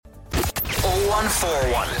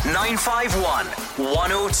0141 951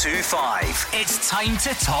 1025. It's time to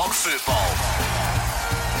talk football.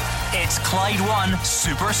 It's Clyde One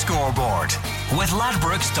Super Scoreboard with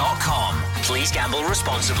Ladbrokes.com. Please gamble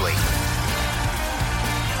responsibly.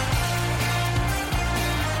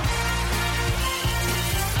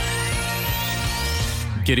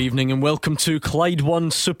 Good evening and welcome to Clyde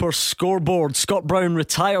One Super Scoreboard. Scott Brown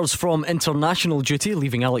retires from international duty,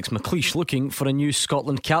 leaving Alex McLeish looking for a new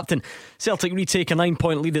Scotland captain. Celtic retake a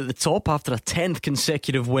 9-point lead at the top after a 10th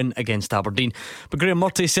consecutive win against Aberdeen. But Graham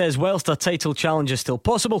Murty says whilst a title challenge is still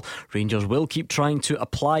possible, Rangers will keep trying to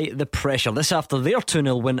apply the pressure. This after their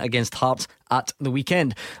 2-0 win against Hearts at the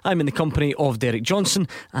weekend. I'm in the company of Derek Johnson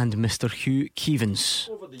and Mr. Hugh Keevins.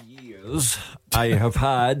 Over the years, I have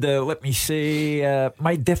had, let me say,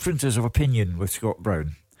 my differences of opinion with Scott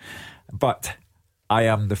Brown. But I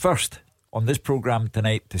am the first on this programme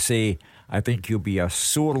tonight to say I think he'll be a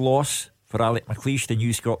sore loss for Alex McLeish, the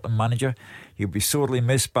new Scotland manager. He'll be sorely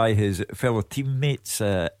missed by his fellow teammates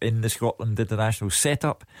in the Scotland international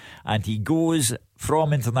setup. And he goes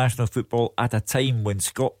from international football at a time when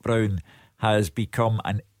Scott Brown has become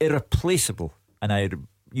an irreplaceable, and I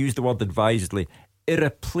use the word advisedly,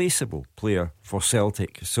 irreplaceable player for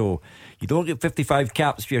Celtic. So you don't get 55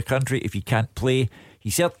 caps for your country if you can't play. He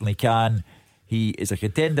certainly can. He is a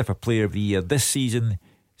contender for Player of the Year this season.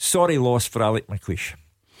 Sorry loss for Alex McLeish.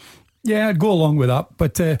 Yeah, I'd go along with that.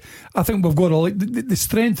 But I think we've got the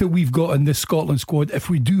strength that we've got in this Scotland squad, if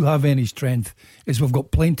we do have any strength, is we've got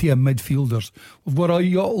plenty of midfielders. We've got a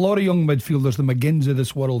lot of young midfielders, the McGinns of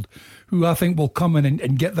this world, who I think will come in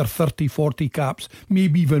and get their 30, 40 caps,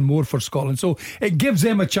 maybe even more for Scotland. So it gives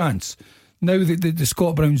them a chance. Now that the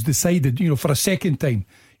Scott Brown's decided, for a second time,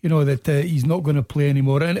 that he's not going to play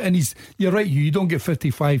anymore. And you're right, you don't get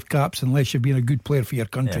 55 caps unless you've been a good player for your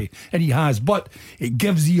country. Yeah. And he has. But it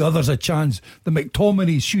gives the others a chance. The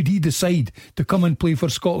McTominays, should he decide to come and play for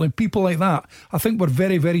Scotland, people like that, I think we're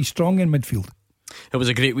very, very strong in midfield. It was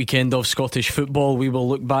a great weekend of Scottish football. We will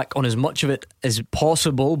look back on as much of it as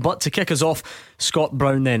possible. But to kick us off, Scott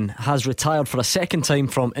Brown then has retired for a second time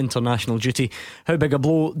from international duty. How big a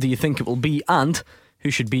blow do you think it will be? And who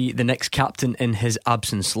should be the next captain in his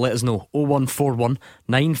absence? Let us know. 0141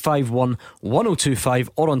 951 1025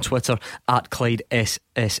 or on Twitter at Clyde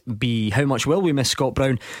SSB. How much will we miss Scott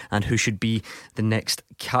Brown and who should be the next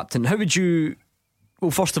captain? How would you... Well,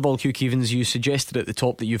 first of all, Hugh Keevins, you suggested at the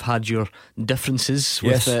top that you've had your differences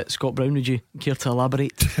with Scott Brown. Would you care to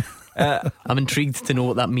elaborate? I'm intrigued to know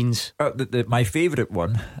what that means. My favourite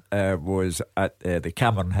one was at the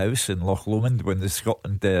Cameron House in Loch Lomond when the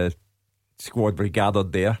Scotland squad were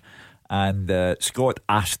gathered there, and Scott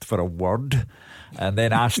asked for a word and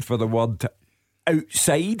then asked for the word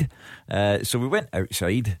outside. So we went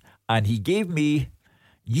outside and he gave me,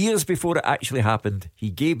 years before it actually happened, he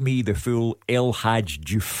gave me the full El Hadj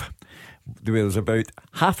Diouf. There was about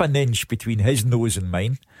half an inch between his nose and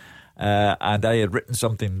mine, and I had written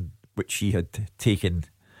something which he had taken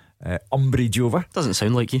umbrage over. Doesn't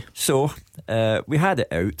sound like you. So we had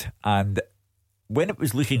it out, and when it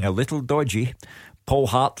was looking a little dodgy, Paul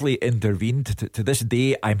Hartley intervened. To this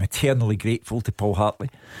day, I'm eternally grateful to Paul Hartley.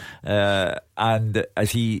 And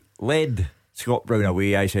as he led Scott Brown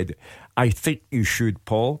away, I said, I think you should,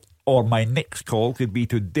 Paul, or my next call could be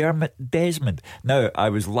to Dermot Desmond. Now, I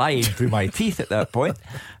was lying through my teeth at that point,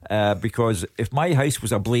 because if my house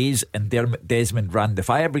was ablaze and Dermot Desmond ran the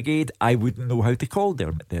fire brigade, I wouldn't know how to call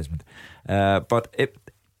Dermot Desmond. But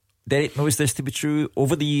Derek knows this to be true.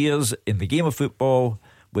 Over the years in the game of football,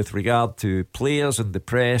 with regard to players and the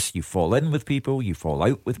press, you fall in with people, you fall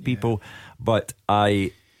out with people. But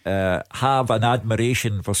I have an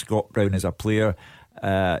admiration for Scott Brown as a player.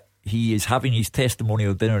 He is having his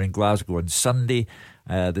testimonial dinner in Glasgow on Sunday.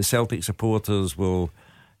 The Celtic supporters will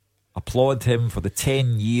applaud him for the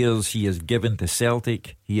 10 years he has given to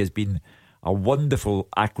Celtic. He has been a wonderful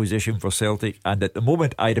acquisition for Celtic, and at the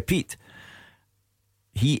moment, I repeat,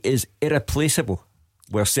 he is irreplaceable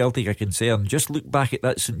where Celtic are concerned. Just look back at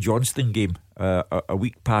that St Johnstone game a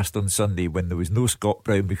week past on Sunday when there was no Scott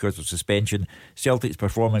Brown because of suspension. Celtic's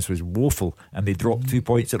performance was woeful and they dropped 2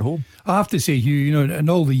 points at home. I have to say, Hugh, in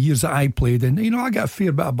all the years that I played, and I got a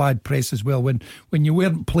fair bit of bad press as well. When you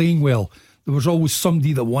weren't playing well, there was always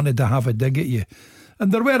somebody that wanted to have a dig at you.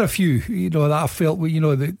 And there were a few, that I felt,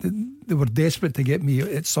 they were desperate to get me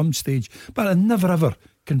at some stage. But I never ever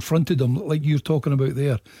confronted them like you're talking about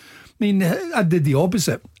there. I mean, I did the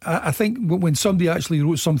opposite. I think when somebody actually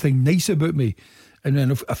wrote something nice about me, and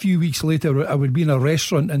then a few weeks later I would be in a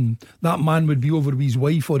restaurant and that man would be over with his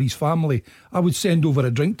wife or his family, I would send over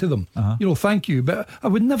a drink to them. Thank you, but I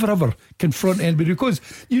would never ever confront anybody, because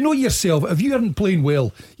you know yourself, if you aren't playing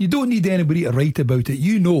well, you don't need anybody to write about it.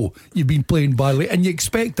 You know you've been playing badly, and you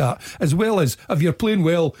expect that, as well as if you're playing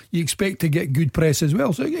well, you expect to get good press as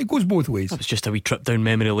well. So it goes both ways. That was just a wee trip down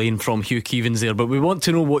memory lane from Hugh Keevins there, but we want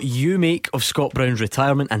to know what you make of Scott Brown's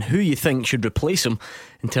retirement and who you think should replace him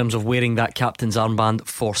in terms of wearing that captain's armband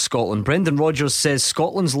for Scotland. Brendan Rodgers says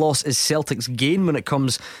Scotland's loss is Celtic's gain when it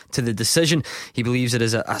comes to the decision. He believes it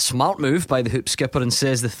is a smart move by the Hoop skipper, and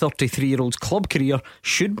says the 33-year-old's club career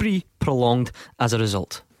should be prolonged as a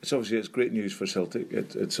result. It's great news for Celtic.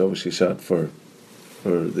 It's obviously sad for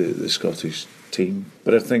the Scottish team,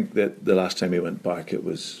 but I think that the last time he went back, it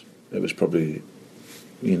was probably,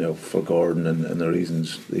 for Gordon and the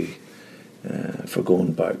reasons for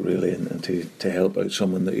going back, really, and to help out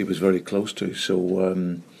someone that he was very close to.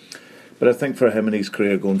 So, but I think for him and his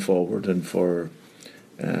career going forward, and for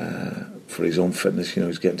his own fitness,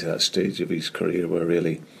 he's getting to that stage of his career where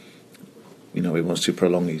really, he wants to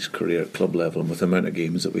prolong his career at club level, and with the amount of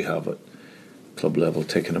games that we have at club level,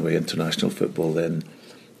 taking away international football, then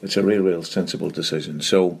it's a real sensible decision.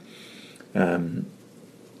 So, been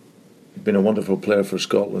a wonderful player for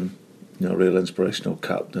Scotland, a real inspirational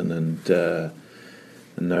captain, and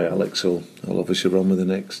now Alex will obviously run with the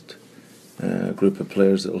next group of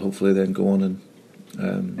players that will hopefully then go on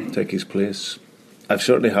and take his place. I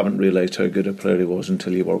certainly haven't realised how good a player he was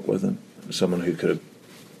until you work with him. Someone who could have,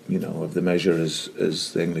 if the measure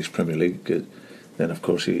is the English Premier League, then of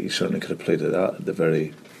course he certainly could have played at the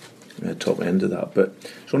very top end of that. But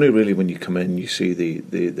it's only really when you come in you see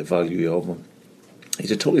the value of him.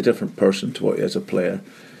 He's a totally different person to what he is a player.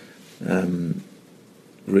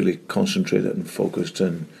 Really concentrated and focused,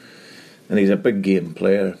 and he's a big game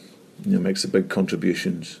player. Makes the big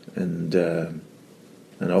contributions, and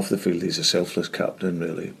off the field he's a selfless captain,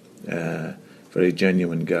 really. Very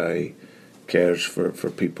genuine guy, cares for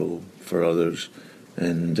people, for others,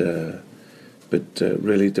 and but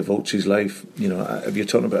really devotes his life. If you're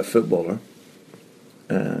talking about a footballer,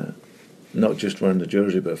 not just wearing the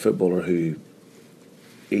jersey, but a footballer who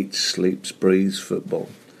eats, sleeps, breathes football,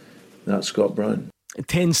 that's Scott Brown. It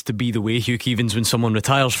tends to be the way, Hugh Keevins, when someone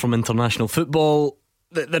retires from international football,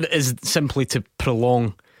 that it is simply to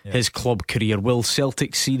prolong his club career. Will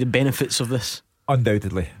Celtic see the benefits of this?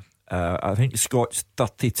 Undoubtedly. I think Scott's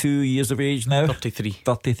 32 years of age now.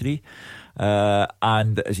 33.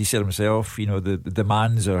 And as he said himself, the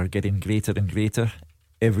demands are getting greater and greater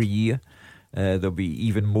every year. There'll be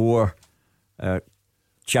even more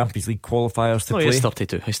Champions League qualifiers to play. He is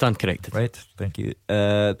 32, I stand corrected. Right, thank you.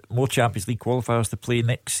 More Champions League qualifiers to play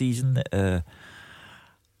next season,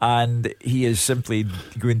 and he is simply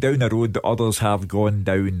going down a road that others have gone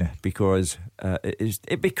down, because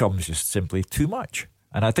it becomes just simply too much.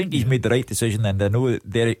 And I think he's made the right decision, and I know that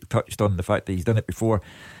Derek touched on the fact that he's done it before.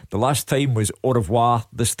 The last time was au revoir,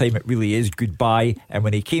 this time it really is goodbye. And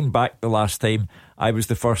when he came back the last time, I was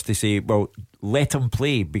the first to say, well, let him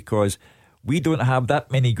play, because we don't have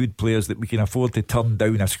that many good players that we can afford to turn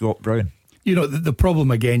down a Scott Brown. The problem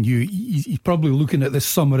again, he's probably looking at this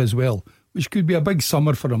summer as well, which could be a big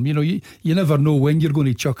summer for him. You never know when you're going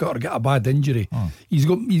to chuck it or get a bad injury.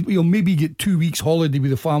 He'll maybe get 2 weeks holiday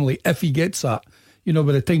with the family, if he gets that, by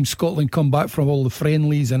the time Scotland come back from all the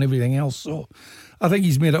friendlies and everything else. So I think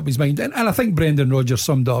he's made up his mind, and I think Brendan Rodgers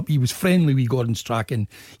summed up. He was friendly with Gordon Strachan.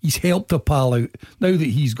 He's helped a pal out. Now that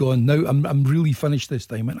he's gone, now I'm really finished this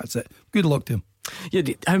time, and that's it. Good luck to him. Yeah,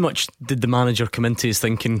 how much did the manager come into his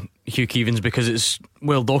thinking, Hugh Keevins? Because it's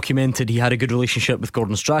well documented he had a good relationship with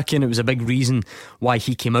Gordon Strachan. It was a big reason why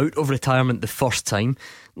he came out of retirement the first time.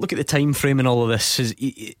 Look at the time frame and all of this.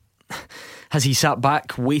 Has he sat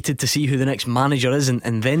back, waited to see who the next manager is,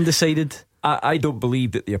 and then decided? I don't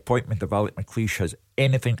believe that the appointment of Alec McLeish has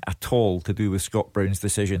anything at all to do with Scott Brown's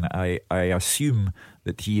decision. I assume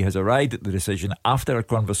that he has arrived at the decision after a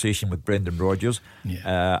conversation with Brendan Rodgers,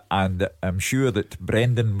 and I'm sure that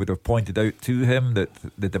Brendan would have pointed out to him that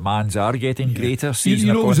the demands are getting greater.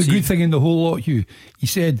 It was a good thing in the whole lot, Hugh. He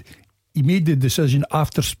said he made the decision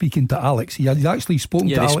after speaking to Alex. He had actually spoken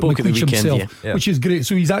to Alec McLeish himself, which is great.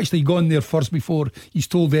 So he's actually gone there first before he's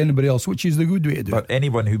told anybody else, which is the good way to do it. But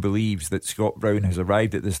anyone who believes that Scott Brown has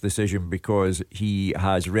arrived at this decision because he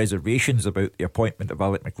has reservations about the appointment of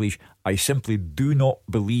Alec McLeish, I simply do not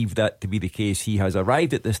believe that to be the case. He has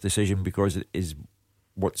arrived at this decision because it is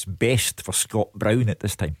what's best for Scott Brown at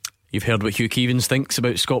this time. You've heard what Hugh Keevins thinks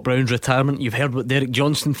about Scott Brown's retirement. You've heard what Derek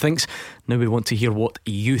Johnstone thinks. Now we want to hear what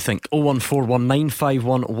you think.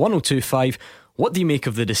 01419511025. What do you make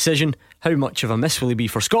of the decision, How much of a miss will he be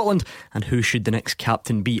for Scotland, and who should the next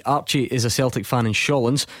captain be? Archie is a Celtic fan in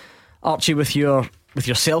Shawlands. Archie, with your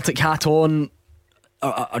Celtic hat on,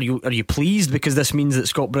 are you pleased because this means that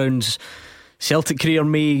Scott Brown's Celtic career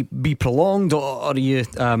may be prolonged, or are you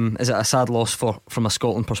is it a sad loss from a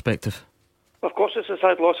Scotland perspective? Of course it's a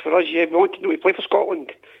sad loss for us. Yeah, we want to play for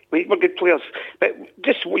Scotland. We're good players. But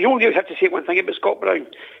just, you only have to say one thing about Scott Brown.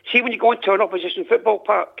 See, when you go into an opposition football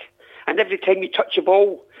park and every time you touch a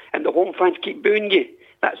ball and the home fans keep booing you,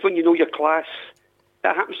 that's when you know your class.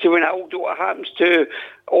 That happens to Ronaldo. It happens to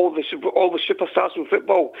all the superstars in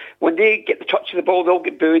football. When they get the touch of the ball, they'll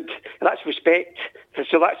get booed. And that's respect.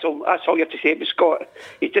 So that's all you have to say about Scott.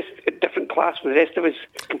 He's just a different class from the rest of us.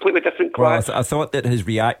 Completely different class. Well, I thought that his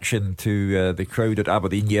reaction to the crowd at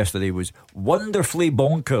Aberdeen yesterday was wonderfully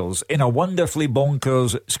bonkers, in a wonderfully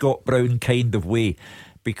bonkers Scott Brown kind of way.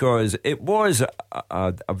 Because it was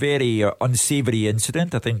a very unsavoury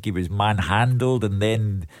incident. I think he was manhandled, and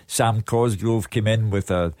then Sam Cosgrove came in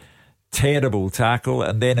with a terrible tackle,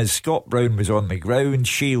 and then as Scott Brown was on the ground,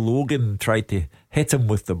 Shay Logan tried to hit him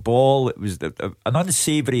with the ball. It was an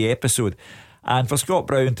unsavoury episode, and for Scott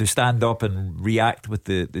Brown to stand up and react with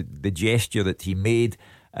the gesture that he made,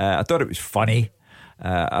 I thought it was funny.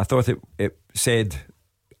 I thought it said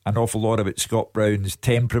an awful lot about Scott Brown's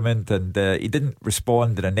temperament, and he didn't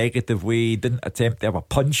respond in a negative way. He didn't attempt to have a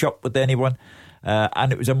punch up with anyone,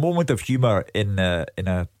 and it was a moment of humour in a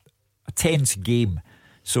tense game.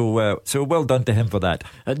 So well done to him for that.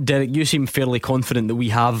 Derek, you seem fairly confident that we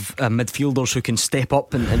have midfielders who can step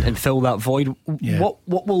up and fill that void. Yeah.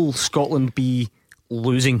 What will Scotland be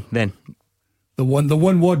losing then? The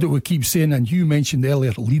one word that we keep saying, and you mentioned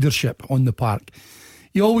earlier, leadership on the park.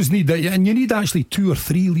 You always need that, and you need actually 2 or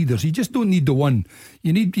 3 leaders. You just don't need the one.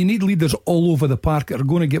 You need leaders all over the park that are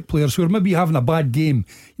going to get players who are maybe having a bad game,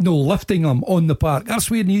 lifting them on the park.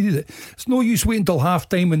 That's where you needed it. It's no use waiting until half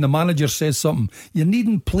time when the manager says something. You're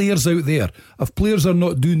needing players out there. If players are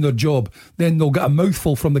not doing their job, then they'll get a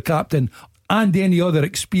mouthful from the captain and any other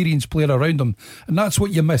experienced player around them, and that's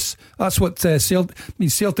what you miss. That's what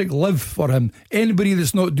Celtic live for him. Anybody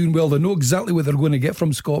that's not doing well, they know exactly what they're going to get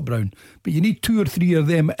from Scott Brown, but you need 2 or 3 of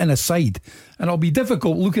them in a side, and it'll be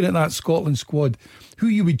difficult looking at that Scotland squad who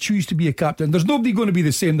you would choose to be a captain. There's nobody going to be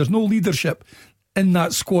the same. There's no leadership in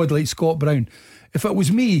that squad like Scott Brown. If it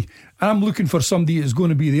was me, I'm looking for somebody that's going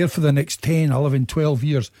to be there for the next 10, 11, 12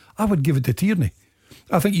 years, I would give it to Tierney.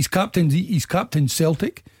 I think he's captain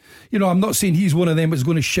Celtic. I'm not saying he's one of them that's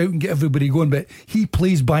going to shout and get everybody going, but he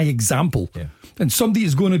plays by example. Yeah. And somebody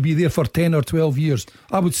is going to be there for 10 or 12 years.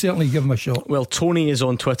 I would certainly give him a shot. Well, Tony is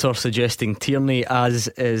on Twitter suggesting Tierney, as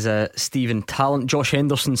is Stephen Talent. Josh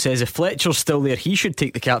Henderson says if Fletcher's still there, he should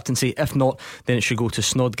take the captaincy. If not, then it should go to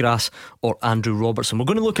Snodgrass or Andrew Robertson. We're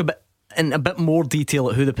going to look in a bit more detail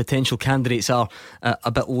at who the potential candidates are a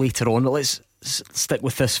bit later on, but let's stick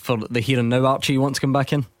with this for the here and now. Archie, you want to come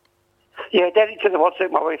back in? Yeah, Derek took the words out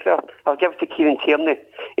my wife there. I'll give it to Kieran Tierney.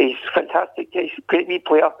 He's fantastic. He's a great wee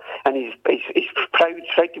player, and he's proud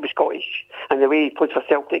to be Scottish. And the way he plays for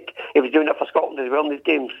Celtic, he was doing it for Scotland as well in his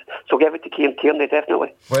games. So give it to Kieran Tierney,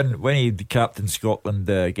 definitely. When he captained Scotland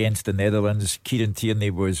against the Netherlands, Kieran Tierney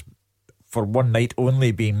was, for one night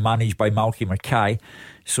only, being managed by Malky Mackay.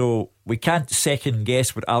 So we can't second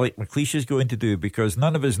guess what Alec McLeish is going to do, because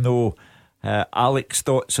none of us know Alec's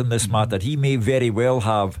thoughts on this matter. He may very well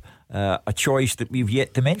have a choice that we've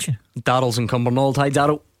yet to mention. Daryl's in Cumbernauld. Hi,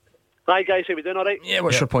 Daryl. Hi guys, how we doing? Alright? Yeah,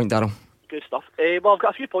 what's your point, Daryl? Good stuff. Well, I've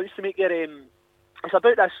got a few points to make here. It's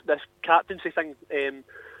about this captaincy thing.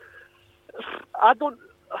 I don't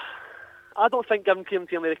think giving Kieran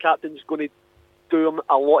Tierney the captain is going to do him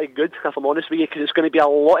a lot of good, if I'm honest with you, because it's going to be a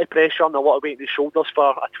lot of pressure and a lot of weight on his shoulders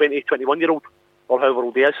for a 20, 21-year-old or however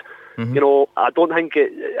old he is. Mm-hmm. I don't think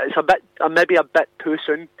it's maybe a bit too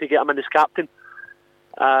soon to get him in as captain.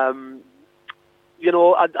 I'd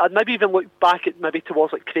maybe even look back at maybe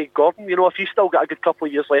towards like Craig Gordon. If he's still got a good couple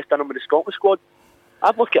of years left in him with the Scotland squad,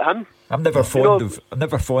 I'd look at him. I'm never fond of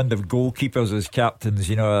goalkeepers as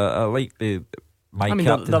captains. I like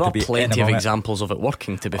captain there are to be plenty of examples of it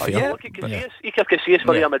working, to be fair. Yeah. Look at Casillas. Iker Casillas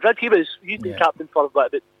for Real Madrid. He's been captain for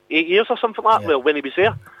about 8 years or something like that. Well, when he was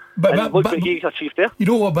there. But look what he achieved there. You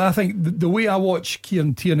know what? But I think the way I watch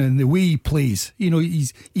Kieran Tierney and the way he plays,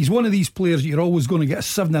 he's one of these players you're always going to get a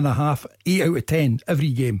 7.5, 8 out of 10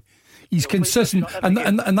 every game. He's consistent,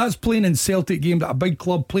 and that's playing in Celtic games at a big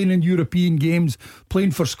club, playing in European games,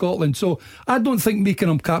 playing for Scotland. So I don't think making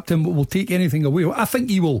him captain will take anything away. I think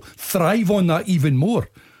he will thrive on that even more.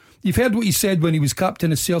 You've heard what he said when he was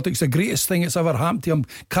captain of Celtic. It's the greatest thing that's ever happened to him.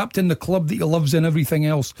 Captain the club that he loves and everything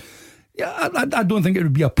else. Yeah, I don't think it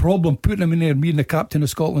would be a problem putting him in there and being the captain of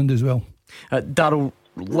Scotland as well. Darryl,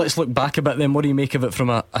 let's look back a bit then. What do you make of it from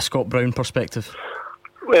a Scott Brown perspective?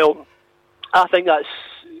 Well, I think that's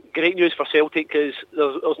great news for Celtic because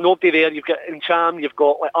there's nobody there. You've got Incham, you've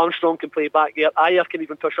got like Armstrong can play back there, Ayer can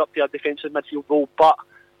even push up to a defensive midfield role, but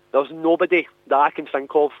there's nobody that I can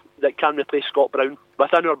think of that can replace Scott Brown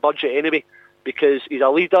within our budget anyway, because he's a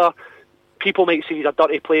leader. People might say he's a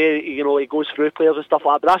dirty player, you know, he goes through players and stuff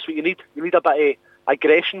like that, but that's what you need. You need a bit of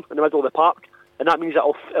aggression in the middle of the park, and that means that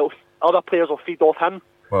other players will feed off him.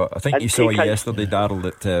 Well, I think you saw yesterday, Darryl,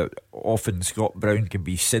 that often Scott Brown can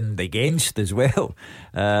be sinned against as well.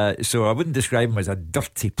 So I wouldn't describe him as a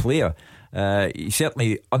dirty player. He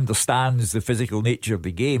certainly understands the physical nature of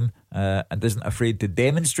the game and isn't afraid to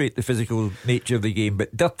demonstrate the physical nature of the game.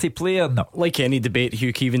 But dirty player, no. Like any debate,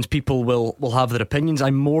 Hugh Keevins, people will have their opinions.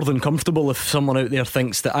 I'm more than comfortable if someone out there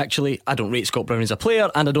thinks that actually I don't rate Scott Brown as a player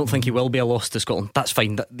and I don't think he will be a loss to Scotland. That's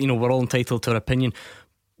fine. We're all entitled to our opinion.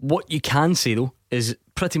 What you can say though is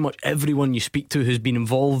pretty much everyone you speak to who's been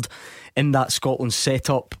involved in that Scotland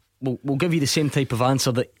setup will give you the same type of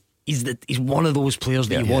answer, that he's one of those players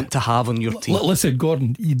that you want to have on your team. Listen,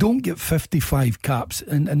 Gordon, you don't get 55 caps,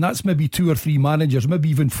 and that's maybe 2 or 3 managers, maybe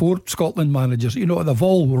even 4 Scotland managers. You know, they've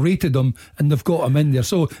all rated him and they've got him in there,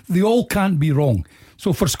 so they all can't be wrong.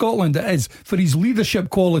 So for Scotland it is, for his leadership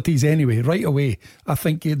qualities anyway, right away, I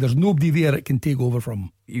think there's nobody there that can take over from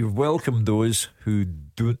him. You've welcomed those who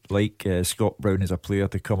don't like Scott Brown as a player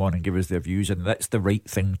to come on and give us their views, and that's the right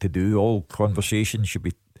thing to do. All conversation should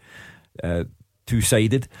be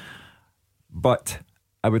two-sided, but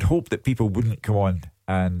I would hope that people wouldn't come on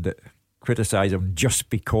and criticise him just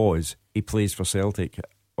because he plays for Celtic,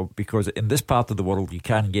 because in this part of the world you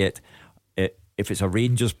can get, if it's a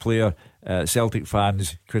Rangers player, Celtic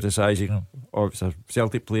fans criticising him, or if it's a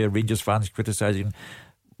Celtic player, Rangers fans criticising him.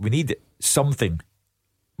 We need something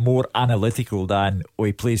more analytical than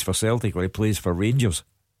he plays for Celtic or he plays for Rangers.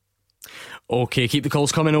 Okay, keep the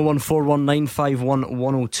calls coming.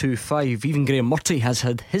 01419511025. Even Graham Murty has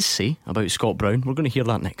had his say about Scott Brown. We're going to hear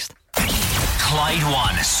that next. Clyde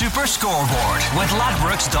One Super Scoreboard with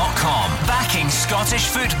Ladbrokes.com, backing Scottish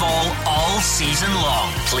football all season long.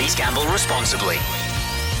 Please gamble responsibly.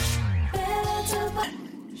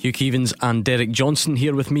 Hugh Keevins and Derek Johnson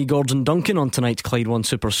here with me, Gordon Duncan, on tonight's Clyde One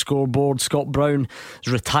Super Scoreboard. Scott Brown's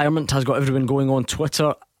retirement has got everyone going on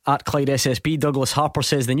Twitter. At Clyde SSB, Douglas Harper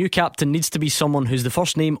says the new captain needs to be someone who's the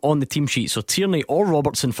first name on the team sheet. So Tierney or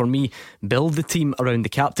Robertson for me. Build the team around the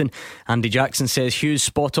captain. Andy Jackson says Hugh's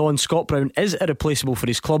spot on. Scott Brown is irreplaceable for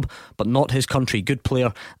his club, but not his country. Good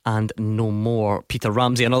player and no more. Peter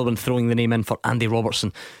Ramsey, another one, throwing the name in for Andy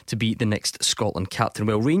Robertson to be the next Scotland captain.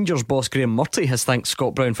 Well, Rangers boss Graham Murty has thanked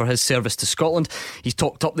Scott Brown for his service to Scotland. He's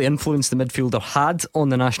talked up the influence the midfielder had on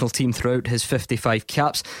the national team throughout his 55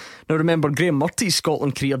 caps. Now remember, Graham Murty's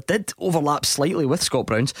Scotland career did overlap slightly with Scott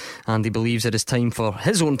Brown's, and he believes it is time for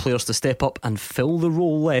his own players to step up and fill the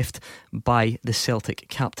role left by the Celtic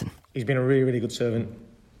captain. He's been a really, really good servant.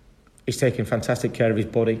 He's taken fantastic care of his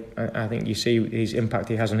body. I think you see his impact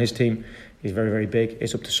he has on his team. He's very, very big.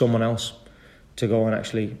 It's up to someone else to go and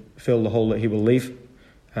actually fill the hole that he will leave.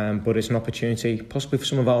 But it's an opportunity, possibly for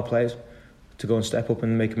some of our players, to go and step up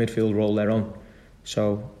and make a midfield role their own.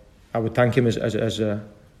 So I would thank him as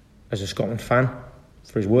a Scotland fan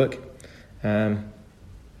for his work,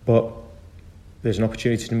 but there's an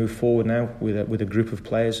opportunity to move forward now with a group of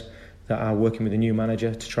players that are working with a new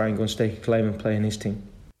manager to try and go and stake a claim and play in his team.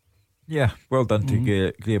 Yeah, well done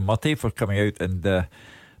to Graham Murty for coming out and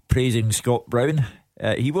praising Scott Brown.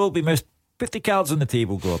 He will be missed. Put the cards on the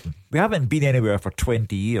table, Gordon. We haven't been anywhere for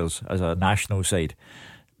 20 years as a national side.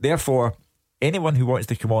 Therefore, anyone who wants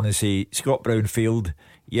to come on and say Scott Brown failed,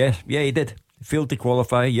 yeah, he did. Failed to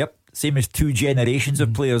qualify, yep. Same as 2 generations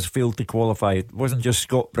of players failed to qualify. It wasn't just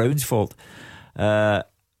Scott Brown's fault.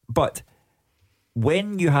 But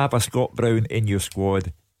when you have a Scott Brown in your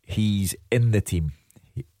squad, he's in the team.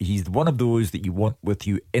 He's one of those that you want with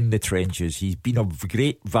you in the trenches. He's been of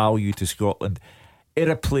great value to Scotland,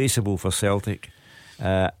 irreplaceable for Celtic,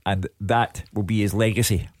 and that will be his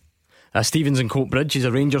legacy. Stephen's in Coatbridge. He's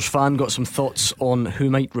a Rangers fan. Got some thoughts on who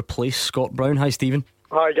might replace Scott Brown. Hi, Stephen.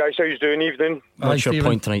 Hi guys, how you doing? Evening. What's your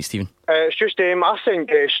point tonight, Stephen? It's just I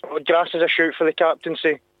think Snodgrass is a shout for the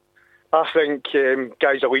captaincy. I think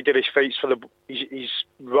guy's a leader. He fights for he's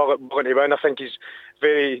willing to win. I think he's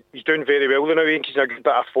doing very well now. He's in a good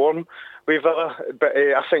bit of form with but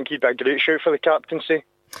I think he'd be a great shout for the captaincy.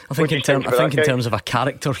 I think in terms of a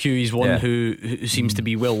character, Hugh, he's one who seems to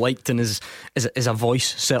be well liked and is a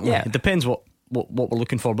voice. Certainly, it depends what we're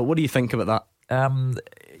looking for. But what do you think about that?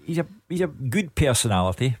 He's a good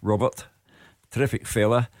personality, Robert. Terrific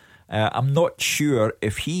fella. I'm not sure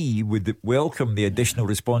if he would welcome the additional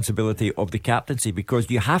responsibility of the captaincy, because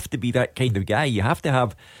you have to be that kind of guy. You have to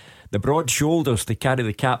have the broad shoulders to carry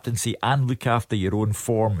the captaincy and look after your own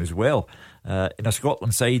form as well. In a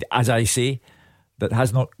Scotland side, as I say, that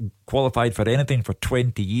has not qualified for anything for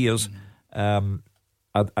 20 years,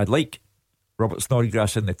 I'd like Robert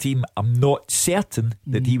Snodgrass in the team. I'm not certain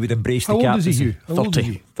that he would embrace the captaincy. How old is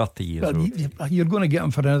he? 30 years Well, old. you're going to get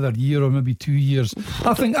him for another year or maybe 2 years.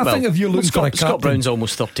 I think if you're looking for a captain, Scott Brown's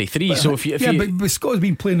almost 33. So if you but Scott's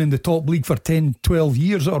been playing in the top league for 10, 12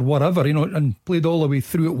 years or whatever, and played all the way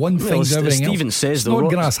through it. One thing, everything Stephen else. says though,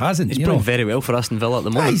 Snodgrass hasn't. He's playing very well for Aston Villa at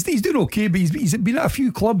the moment. He's doing okay, but he's been at a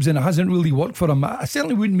few clubs and it hasn't really worked for him. I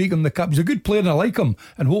certainly wouldn't make him the captain. He's a good player and I like him,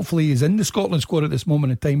 and hopefully he's in the Scotland squad at this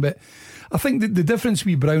moment in time. But I think that the difference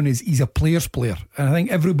with Brown is he's a player's player, and I think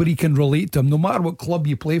everybody can relate to him. No matter what club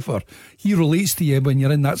you play for, he relates to you when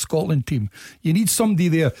you're in that Scotland team. You need somebody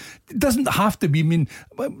there. It doesn't have to be. I mean,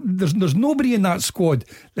 there's nobody in that squad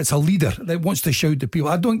that's a leader that wants to shout to people.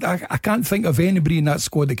 I can't think of anybody in that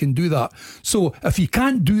squad that can do that. So if you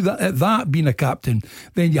can't do that being a captain,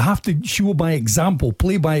 then you have to show by example,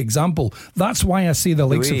 play by example. That's why I say the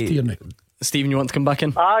likes of Tierney. Stephen, you want to come back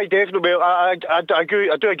in? Aye, definitely. I do agree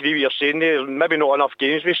with what you're saying there. Maybe not enough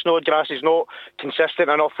games with Snodgrass. He's not consistent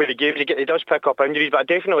enough with the games. He does pick up injuries, but I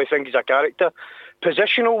definitely think he's a character.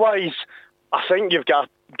 Positional wise, I think you've got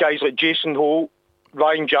guys like Jason Holt,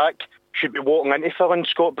 Ryan Jack should be walking into filling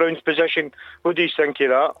Scott Brown's position. What do you think of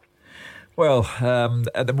that? Well,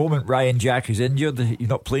 at the moment Ryan Jack is injured. He's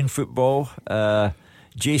not playing football.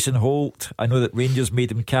 Jason Holt, I know that Rangers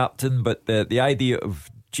made him captain, but the idea of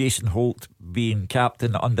Jason Holt being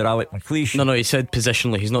captain under Alec McLeish. No, he said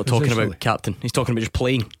positionally. He's not talking about captain. He's talking about just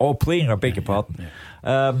playing. Oh, playing, I beg your pardon.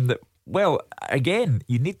 Yeah. Well, again,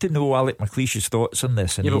 you need to know Alec McLeish's thoughts on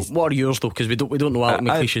this. And but what are yours though? Because we don't know Alec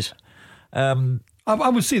McLeish's. I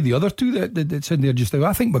would say the other two that's in there just now.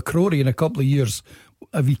 I think McCrory in a couple of years,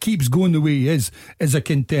 if he keeps going the way he is a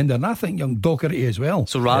contender, and I think young Docherty as well.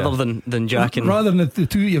 So rather than Jack and rather than the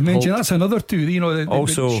two you've mentioned, that's another two that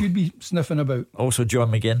also should be sniffing about. Also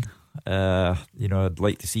John McGinn, I'd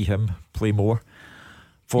like to see him play more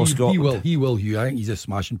for Scotland. He will, Hugh. I think he's a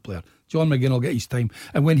smashing player. John McGinn will get his time,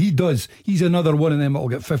 and when he does, he's another one of them that will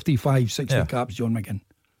get 55, 60 caps. John McGinn.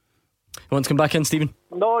 You want to come back in, Stephen?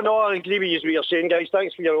 No, I agree with you what you're saying, guys.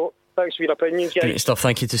 Thanks for your opinions, guys. Great stuff.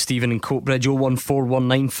 Thank you to Stephen in Coatbridge.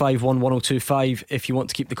 01419511025. If you want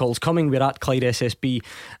to keep the calls coming, we're at Clyde SSB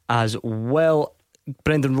as well.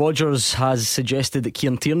 Brendan Rodgers has suggested that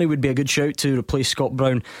Kieran Tierney would be a good shout to replace Scott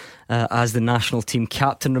Brown as the national team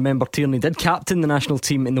captain. Remember, Tierney did captain the national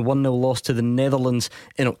team in the 1-0 loss to the Netherlands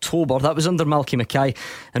in October. That was under Malky Mackay,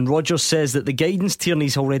 and Rodgers says that the guidance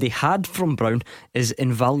Tierney's already had from Brown is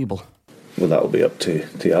invaluable. Well, that'll be up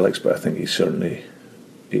to Alex, but I think he's certainly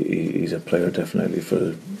he's a player definitely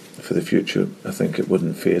for the future. I think it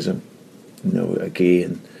wouldn't faze him.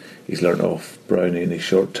 Again, he's learnt off Brownie in his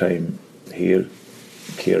short time here.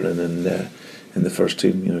 Kieran in the first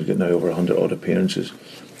team, he's got now over 100 odd appearances,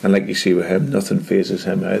 and like you see with him, nothing phases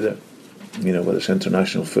him either. Whether it's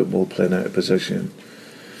international football, playing out of position,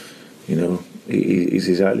 he's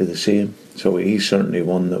exactly the same. So he's certainly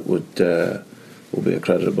one that will be a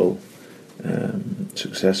credible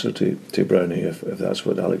successor to Brownie if that's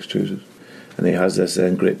what Alex chooses, and he has this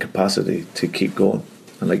then great capacity to keep going.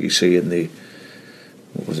 And like you see in the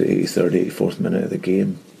 83rd, 84th minute of the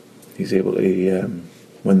game, he's able to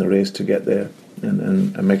win the race to get there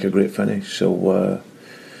and make a great finish. So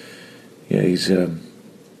he's an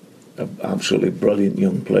absolutely brilliant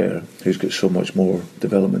young player who's got so much more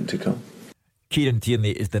development to come. Kieran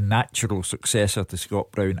Tierney is the natural successor to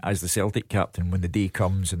Scott Brown as the Celtic captain when the day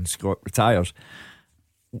comes and Scott retires.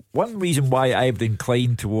 One reason why I would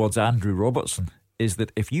incline towards Andrew Robertson is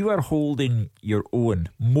that if you are holding your own,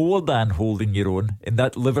 more than holding your own, in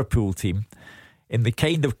that Liverpool team, in the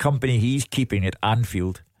kind of company he's keeping at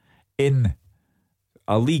Anfield, in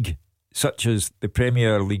a league such as the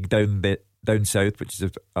Premier League down south, which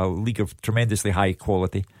is a league of tremendously high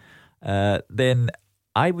quality, then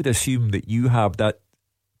I would assume that you have that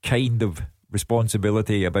kind of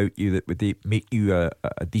responsibility about you that would make you a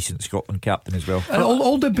decent Scotland captain as well. It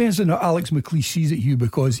all depends on how Alex McLeish sees it, Hugh,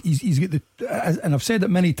 because he's got and I've said it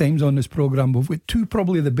many times on this programme, we've got two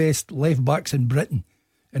probably the best left backs in Britain,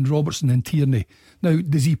 in Robertson and Tierney. Now,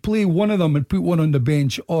 does he play one of them and put one on the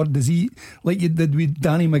bench, or does he, like you did with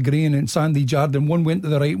Danny McGrain and Sandy Jardine, one went to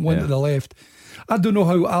the right, one to the left? I don't know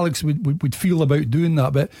how Alex would feel about doing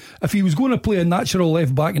that, but if he was going to play a natural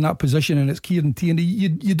left back in that position and it's Kieran Tierney,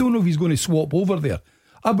 you don't know if he's going to swap over there.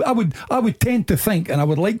 I would tend to think, and I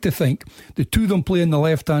would like to think, the two of them play on the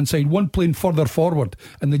left hand side, one playing further forward,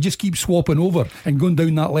 and they just keep swapping over and going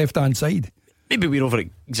down that left hand side. Maybe we're over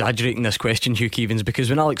exaggerating this question, Hugh Keevins, because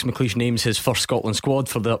when Alex McLeish names his first Scotland squad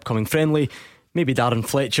for the upcoming friendly, maybe Darren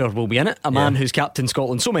Fletcher will be in it, a man who's captained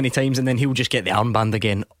Scotland so many times, and then he'll just get the armband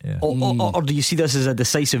again. Or do you see this as a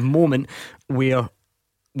decisive moment where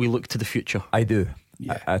we look to the future? I do.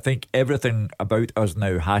 I think everything about us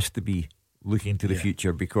now has to be looking to the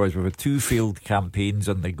future, because we've had 2 failed campaigns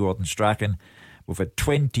under Gordon Strachan. We've had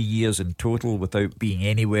 20 years in total without being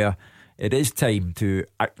anywhere. It is time to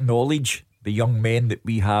acknowledge the young men that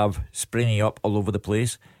we have springing up all over the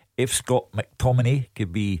place. If Scott McTominay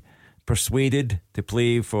could be persuaded to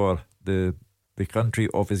play for the country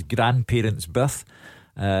of his grandparents' birth,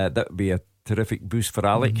 that would be a terrific boost for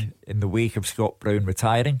Alec in the wake of Scott Brown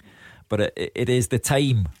retiring. But it is the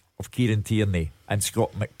time of Kieran Tierney and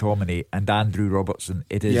Scott McTominay and Andrew Robertson.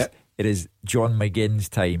 It is John McGinn's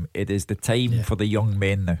time. It is the time for the young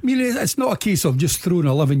men now. I mean, it's not a case of just throwing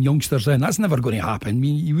 11 youngsters in. That's never going to happen. I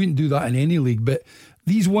mean, you wouldn't do that in any league. But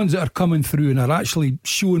these ones that are coming through and are actually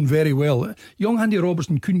showing very well. Young Andy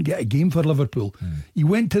Robertson couldn't get a game for Liverpool. He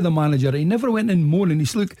went to the manager. He never went in moaning. He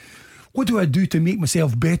said, look, what do I do to make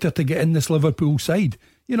myself better to get in this Liverpool side?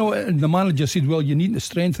 You know, and the manager said, well, you need to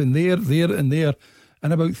strengthen there and there.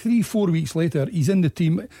 And about 3-4 weeks later, he's in the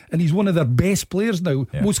team and he's one of their best players now,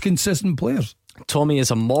 most consistent players. Tommy is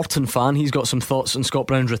a Morton fan. He's got some thoughts on Scott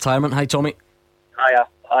Brown's retirement. Hi, Tommy. Hiya.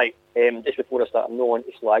 Hi. Just before I start, I'm not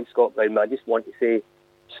wanting to slag Scott Brown, but I just want to say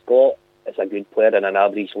Scott is a good player in an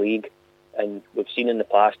average league, and we've seen in the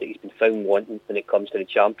past that he's been found wanting when it comes to the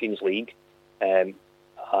Champions League, and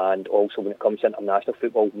also when it comes to international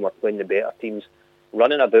football when we're playing the better teams.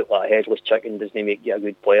 Running about like a headless chicken doesn't make you a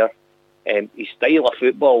good player. His style of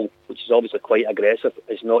football, which is obviously quite aggressive,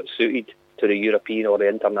 is not suited to the European or the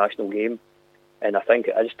international game. And I think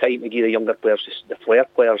it is time to give the younger players, the flair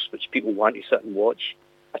players, which people want to sit and watch,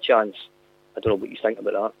 a chance. I don't know what you think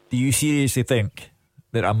about that. Do you seriously think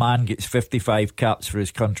that a man gets 55 caps for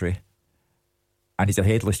his country and he's a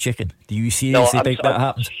headless chicken? Do you seriously think that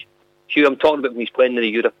happens? Hugh, I'm talking about when he's playing in the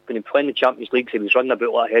Europe, when he's playing the Champions League, so he was running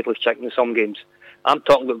about like a headless chicken in some games. I'm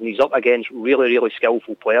talking about when he's up against really, really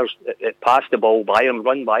skillful players that pass the ball by him,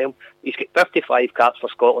 run by him. He's got 55 caps for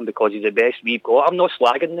Scotland because he's the best we've got. I'm not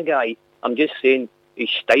slagging the guy. I'm just saying his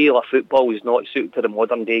style of football is not suited to the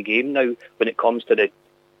modern day game now when it comes to the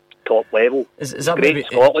top level. Is that great maybe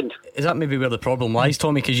Scotland? Is that maybe where the problem lies,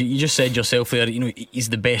 Tommy? Because you just said yourself there, you know, he's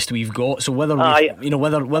the best we've got. So whether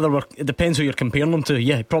it depends who you're comparing him to.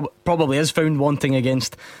 Yeah, probably is found wanting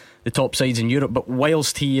against the top sides in Europe, but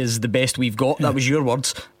whilst he is the best we've got, that was your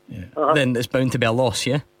words, then it's bound to be a loss.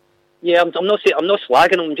 I'm not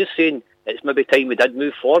slagging him. I'm just saying it's maybe time we did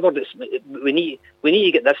move forward. We need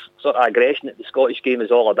to get this sort of aggression that the Scottish game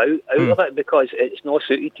is all about out of it, because it's not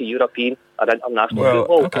suited to European or international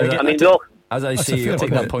football. Okay, I mean, as I say,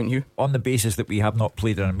 take that point, Hugh. On the basis that we have not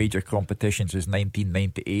played in a major competition since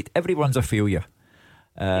 1998, everyone's a failure.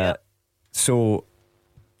 So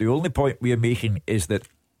the only point we are making is that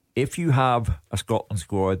if you have a Scotland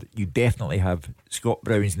squad, you definitely have Scott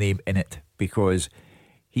Brown's name in it, because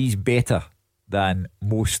he's better than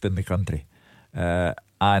most in the country,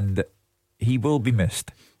 and he will be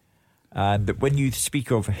missed. And when you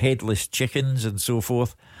speak of headless chickens and so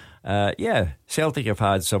forth, Celtic have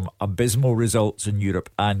had some abysmal results in Europe,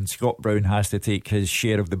 and Scott Brown has to take his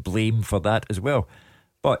share of the blame for that as well.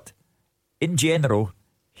 But in general,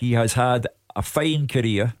 he has had a fine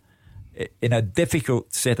career in a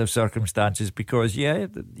difficult set of circumstances, because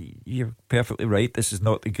you're perfectly right, this is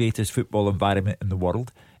not the greatest football environment in the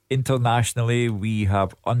world. Internationally, we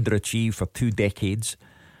have underachieved for 2 decades,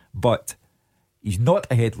 but he's not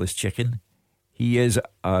a headless chicken. He is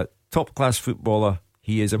a top class footballer.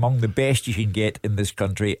 He is among the best you can get in this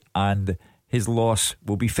country, and his loss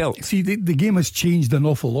will be felt. See, the game has changed an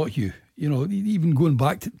awful lot, Hugh. You know, even going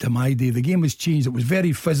back to my day, the game has changed. It was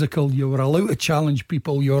very physical. You were allowed to challenge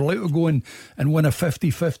people. You were allowed to go in and win a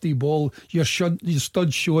 50-50 ball. Your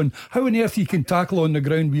studs showing. How on earth you can tackle on the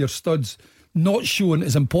ground with your studs not showing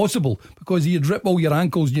is impossible, because you'd rip all your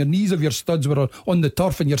ankles and your knees if your studs were on the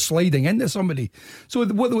turf and you're sliding into somebody. So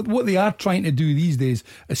what they are trying to do these days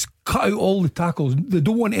is cut out all the tackles. They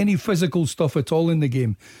don't want any physical stuff at all in the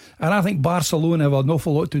game, and I think Barcelona have an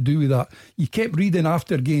awful lot to do with that. You kept reading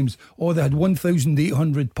after games, they had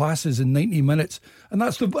 1,800 passes in 90 minutes, and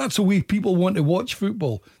that's the way people want to watch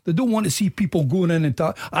football. They don't want to see people going in and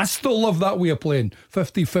I still love that way of playing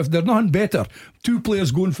 50-50. There's nothing better. 2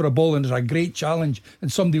 players going for a ball and there's a great challenge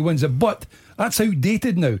and somebody wins it, but that's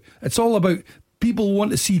outdated now. It's all about people want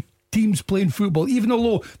to see teams playing football, even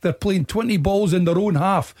although they're playing 20 balls in their own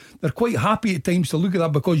half, they're quite happy at times to look at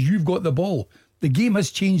that because you've got the ball. The game has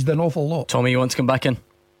changed an awful lot. Tommy, you want to come back in?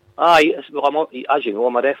 Aye, well, as you know,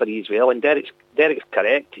 I'm a referee as well, and Derek's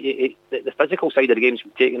correct. The physical side of the game's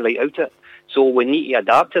been taken right out of it, so we need to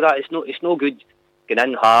adapt to that. It's no good going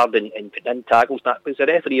in hard and putting in tackles, because the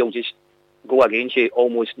referee will just go against you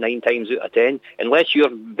almost 9 times out of 10. Unless you're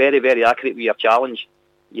very, very accurate with your challenge,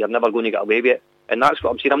 you're never going to get away with it. And that's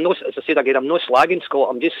what I'm saying. As I said again, I'm not slagging Scott.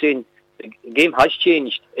 I'm just saying the game has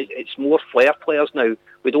changed. It's more flair players now.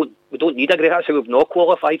 We don't need a great. That's how we've not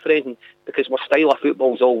qualified for anything, because our style of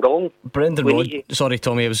football's all wrong. Sorry,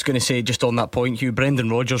 Tommy, I was going to say just on that point, Hugh, Brendan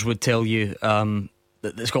Rodgers would tell you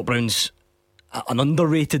that Scott Brown's an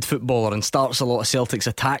underrated footballer and starts a lot of Celtic's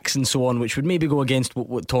attacks and so on, which would maybe go against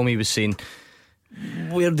what Tommy was saying.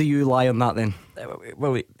 Where do you lie on that then?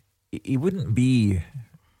 Well, he wouldn't be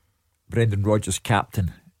Brendan Rodgers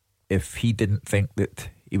captain if he didn't think that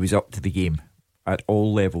he was up to the game at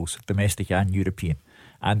all levels, domestic and European.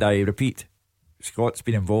 And I repeat, Scott's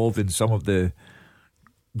been involved in some of the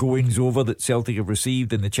goings over that Celtic have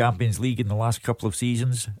received in the Champions League in the last couple of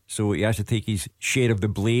seasons, so he has to take his share of the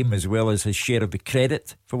blame as well as his share of the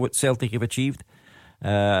credit for what Celtic have achieved.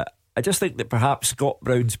 I just think that perhaps Scott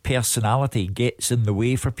Brown's personality gets in the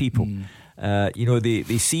way for people.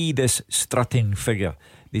 They see this strutting figure.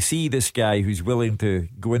 They see this guy who's willing to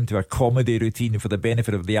go into a comedy routine for the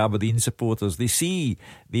benefit of the Aberdeen supporters. They see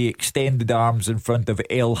the extended arms in front of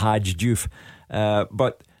El Hadj Diouf.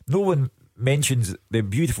 But no one mentions the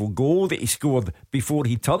beautiful goal that he scored before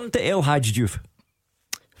he turned to El Hadj Diouf.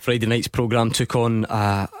 Friday night's programme took on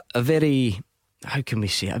a very, how can we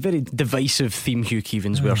say it, a very divisive theme, Hugh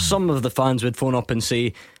Keevins, where some of the fans would phone up and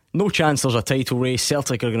say, no chance there's a title race,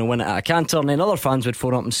 Celtic are going to win it at a canter. And then other fans would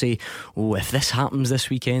phone up and say, oh, if this happens this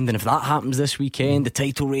weekend and if that happens this weekend, the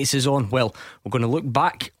title race is on. Well, we're going to look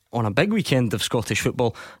back on a big weekend of Scottish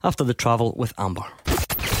football after the travel with Amber.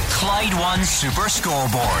 Clyde One Super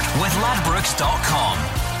Scoreboard with Ladbrokes.com.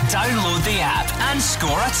 Download the app and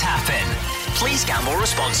score a tap-in. Please gamble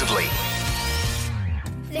responsibly.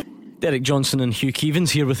 Derek Johnson and Hugh Keevins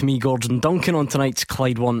here with me, Gordon Duncan, on tonight's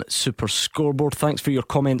Clyde One Super Scoreboard. Thanks for your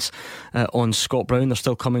comments on Scott Brown. They're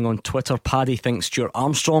still coming on Twitter. Paddy thinks Stuart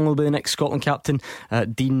Armstrong will be the next Scotland captain.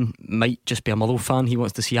 Dean might just be a Motherwell fan. He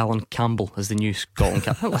wants to see Alan Campbell as the new Scotland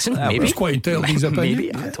captain. Listen, maybe it's quite entitled his opinion.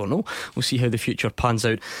 Maybe, I don't know. We'll see how the future pans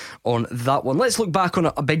out on that one. Let's look back on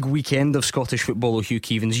a big weekend of Scottish football, Hugh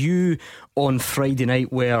Keevins. You on Friday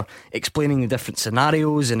night were explaining the different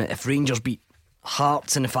scenarios, and if Rangers beat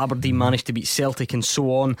Hearts and if Aberdeen managed to beat Celtic and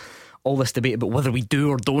so on, all this debate about whether we do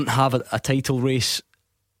or don't have a title race.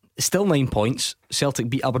 Still 9 points. Celtic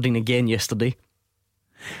beat Aberdeen again yesterday.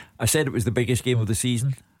 I said it was the biggest game of the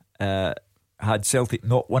season. Had Celtic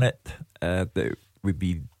not won it, that would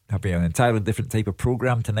be having an entirely different type of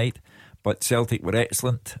programme tonight. But Celtic were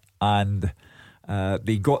excellent and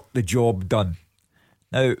they got the job done.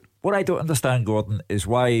 Now, what I don't understand, Gordon, is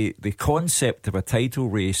why the concept of a title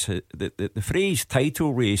race, the phrase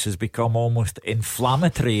title race has become almost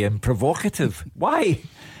inflammatory and provocative. Why?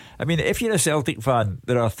 I mean, if you're a Celtic fan,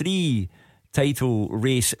 there are 3 title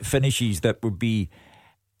race finishes that would be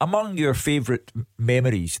among your favourite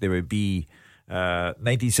memories. There would be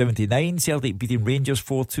 1979, Celtic beating Rangers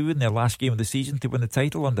 4-2 in their last game of the season to win the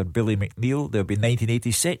title under Billy McNeill. There would be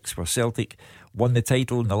 1986, where Celtic won the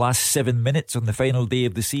title in the last 7 minutes on the final day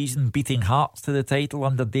of the season, beating Hearts to the title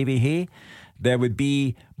under Davy Hay. There would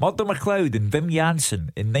be Murdo MacLeod and Wim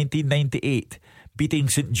Jansen in 1998, beating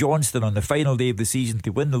St Johnstone on the final day of the season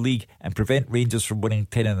to win the league and prevent Rangers from winning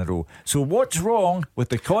 10 in a row. So what's wrong with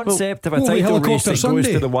the concept of a title race that goes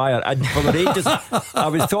to the wire? And for the Rangers, I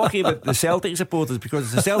was talking about the Celtic supporters, because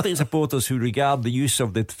it's the Celtic supporters who regard the use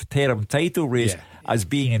of the term title race as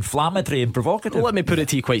being inflammatory and provocative. Well, let me put it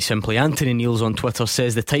to you quite simply. Anthony Neils on Twitter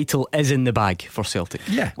says the title is in the bag for Celtic.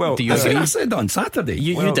 Yeah, well, do you agree? I said on Saturday.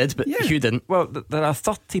 You did, but you didn't. Well, there are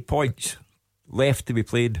 30 points left to be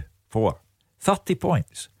played for. 30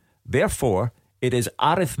 points. Therefore, it is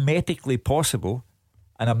arithmetically possible,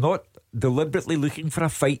 and I'm not deliberately looking for a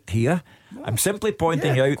fight here. I'm simply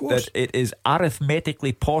pointing out that it is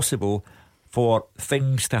arithmetically possible for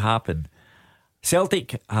things to happen.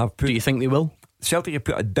 Celtic have put... Do you think they will? Celtic have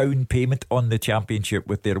put a down payment on the championship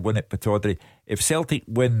with their win at Pittodrie. If Celtic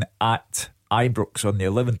win at Ibrox on the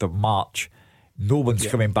 11th of March, no one's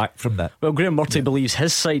coming back from that. Well, Graham Murty believes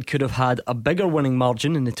his side could have had a bigger winning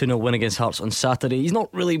margin in the 2-0 win against Hearts on Saturday. He's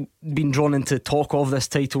not really been drawn into talk of this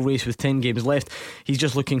title race with 10 games left. He's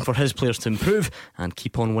just looking for his players to improve and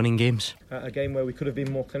keep on winning games. A game where we could have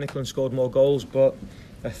been more clinical and scored more goals, but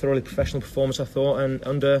a thoroughly professional performance, I thought, and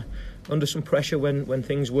under some pressure when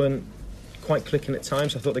things weren't quite clicking at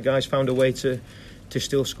times. I thought the guys found a way to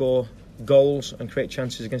still score goals and create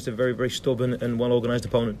chances against a very, very stubborn and well organised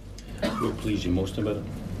opponent. What pleased you most about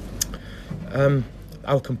it?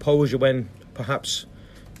 Our composure when perhaps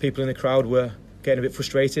people in the crowd were getting a bit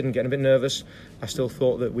frustrated and getting a bit nervous. I still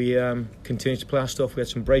thought that we continued to play our stuff. We had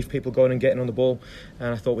some brave people going and getting on the ball,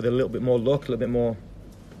 and I thought with a little bit more luck, a little bit more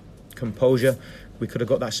composure, we could have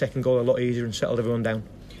got that second goal a lot easier and settled everyone down.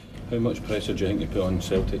 How much pressure do you think you put on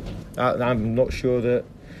Celtic? I'm not sure that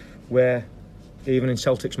we're even in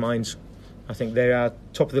Celtic's minds. I think they are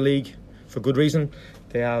top of the league for good reason.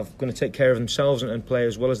 They are going to take care of themselves and play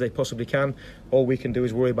as well as they possibly can. All we can do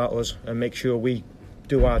is worry about us and make sure we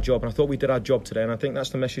do our job. And I thought we did our job today, and I think that's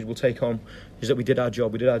the message we'll take home, is that we did our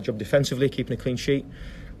job. We did our job defensively, keeping a clean sheet,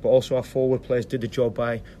 but also our forward players did the job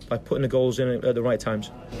by putting the goals in at the right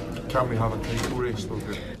times. Can we have a title race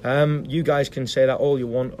though? You guys can say that all you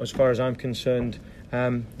want. As far as I'm concerned,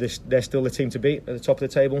 they're still the team to beat at the top of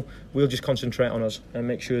the table. We'll just concentrate on us and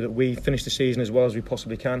make sure that we finish the season as well as we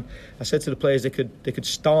possibly can. I said to the players they could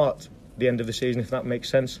start the end of the season, if that makes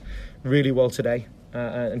sense, really well today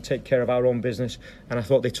and take care of our own business. And I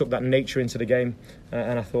thought they took that nature into the game,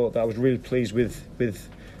 and I thought that I was really pleased with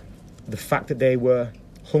the fact that they were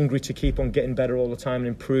hungry to keep on getting better all the time and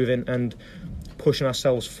improving and pushing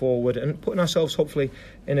ourselves forward and putting ourselves hopefully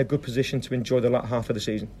in a good position to enjoy the latter half of the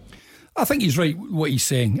season. I think he's right what he's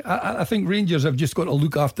saying. I think Rangers have just got to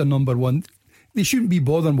look after number one. They shouldn't be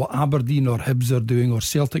bothering what Aberdeen or Hibs are doing or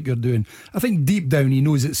Celtic are doing. I think deep down he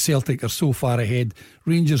knows that Celtic are so far ahead,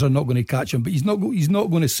 Rangers are not going to catch him, but he's not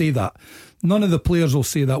going to say that. None of the players will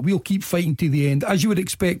say that. We'll keep fighting to the end, as you would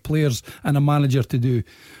expect players and a manager to do.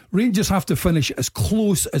 Rangers have to finish as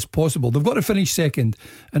close as possible. They've got to finish second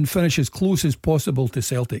and finish as close as possible to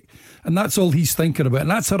Celtic, and that's all he's thinking about, and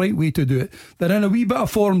that's the right way to do it. They're in a wee bit of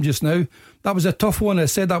form just now. That was a tough one. I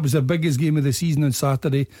said that was their biggest game of the season on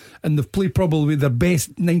Saturday, and they've played probably their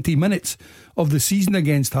best 90 minutes of the season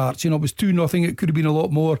against Hearts. You know, it was 2-0. It could have been a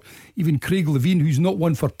lot more. Even Craig Levein, who's not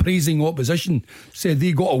one for praising opposition, said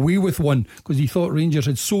they got away with one because he thought Rangers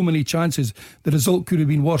had so many chances the result could have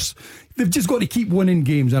been worse. They've just got to keep winning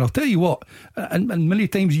games. And I'll tell you what, and many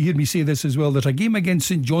times you hear me say this as well, there's a game against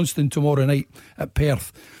St Johnstone tomorrow night at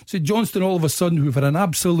Perth. St Johnstone, all of a sudden, who've had an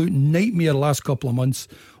absolute nightmare last couple of months,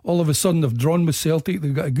 all of a sudden they've drawn with Celtic.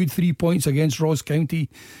 They've got a good 3 points against Ross County.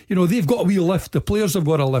 You know, they've got a wee lift. The players have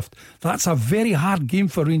got a lift. That's a very hard game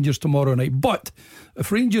for Rangers tomorrow night. But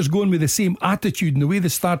if Rangers go in with the same attitude and the way they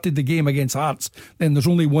started the game against Hearts, then there's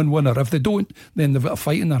only one winner. If they don't, then they've got a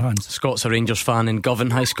fight in their hands. Scott's a Rangers fan in Govan.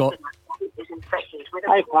 Hi, Scott.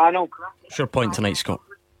 Hi, panel. What's your point tonight, Scott?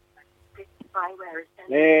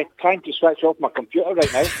 Trying to switch off my computer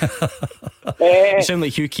right now. You sound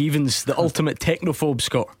like Hugh Keevins, the ultimate technophobe,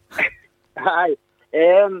 Scott. Hi.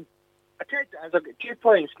 I've got 2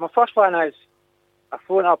 points. My first one is, I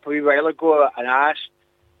phoned up a wee while ago and asked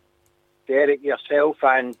Derek, yourself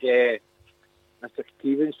and Mr.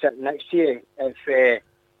 Keevins sitting next to you if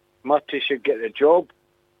Murty should get the job,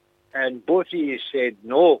 and both of you said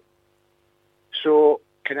no. So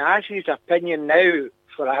can I ask you his opinion now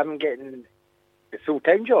for him getting the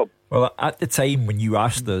full-time job? Well, at the time when you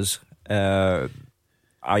asked us, I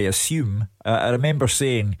assume, I remember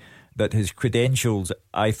saying that his credentials,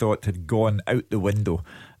 I thought, had gone out the window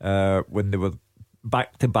when they were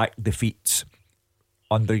back-to-back defeats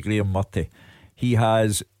under Graham Murty. He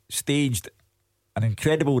has staged an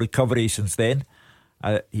incredible recovery since then.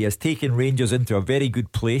 He has taken Rangers into a very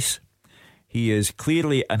good place. He is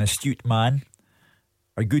clearly an astute man,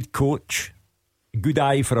 a good coach, a good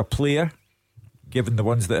eye for a player, given the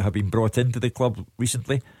ones that have been brought into the club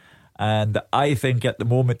recently. And I think at the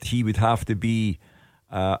moment he would have to be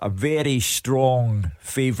a very strong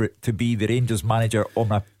favourite to be the Rangers manager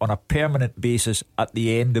on a permanent basis at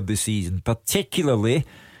the end of the season, particularly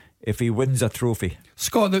if he wins a trophy.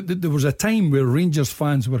 Scott, there was a time where Rangers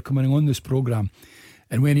fans were coming on this programme,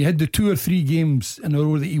 and when he had the 2 or 3 games in a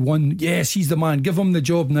row that he won, yes, he's the man, give him the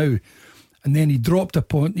job now. And then he dropped a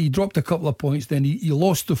point, he dropped a couple of points, then he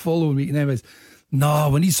lost the following week, and then it was, no,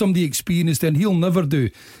 we need somebody experienced, then he'll never do.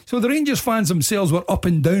 So the Rangers fans themselves were up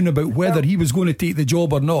and down about whether he was going to take the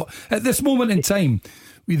job or not. At this moment in time,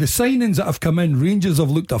 with the signings that have come in, Rangers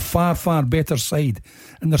have looked a far, far better side,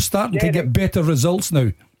 and they're starting to get better results now.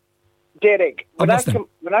 Derek, when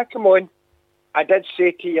I come on, I did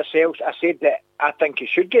say to yourselves, I said that I think he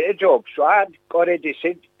should get the job. So I had already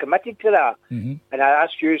committed to that. Mm-hmm. And I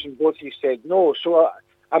asked you, and both of you said no. So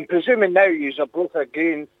I'm presuming now you are both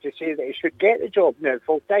agreeing to say that he should get the job now,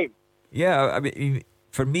 full time. Yeah, I mean,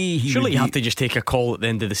 for me, surely you have to just take a call at the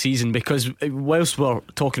end of the season, because whilst we're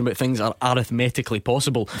talking about things that are arithmetically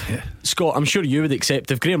possible, Scott, I'm sure you would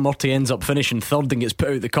accept if Graham Murty ends up finishing third and gets put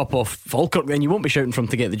out the cup off Falkirk, then you won't be shouting for him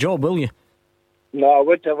to get the job, will you? No, I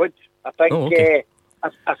would. I think okay.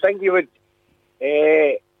 I think you would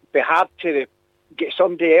be hard to get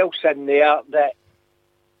somebody else in there that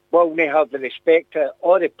will not have the respect of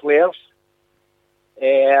all the players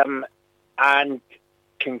and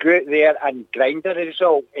can go out there and grind the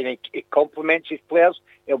result, and he compliments his players.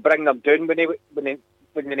 He'll bring them down when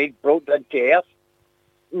they need brought down to earth.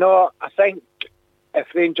 No, I think if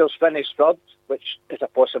Rangers finish third, which is a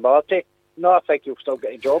possibility, no, I think he'll still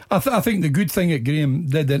get a job. I think the good thing that Graham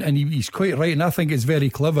did, and he's quite right, and I think it's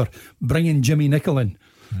very clever, bringing Jimmy Nicholl in.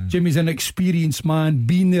 Jimmy's an experienced man,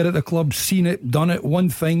 been there at the club, seen it, done it, won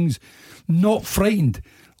things, not frightened.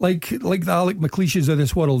 Like the Alec McLeishes of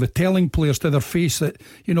this world, the telling players to their face that,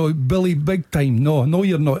 you know, Billy, big time. No,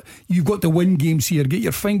 you're not. You've got to win games here. Get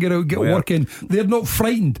your finger out, get working. They're not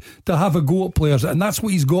frightened to have a go at players, and that's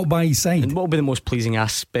what he's got by his side. And what will be the most pleasing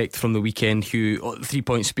aspect from the weekend, Hugh? 3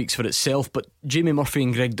 points speaks for itself, but Jamie Murphy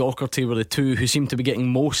and Greg Docherty were the two who seem to be getting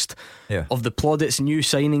most of the plaudits. New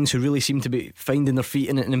signings who really seem to be finding their feet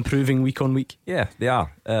in it and improving week on week. Yeah, they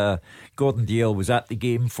are. Gordon Dale was at the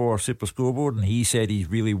game for Super Scoreboard, and he said he's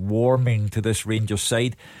really warming to this Rangers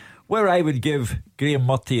side. Where I would give Graham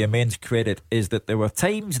Murty immense credit is that there were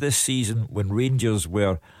times this season when Rangers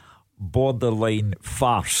were borderline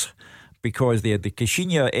farce, because they had the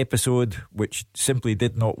Kashinya episode, which simply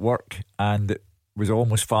did not work and was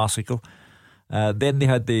almost farcical. Then they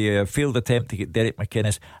had the failed attempt to get Derek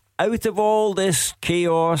McInnes. Out of all this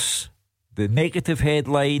chaos, the negative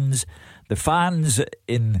headlines, the fans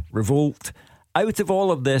in revolt, out of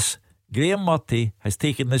all of this, Graham Murty has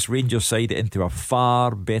taken this Rangers side into a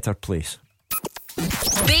far better place.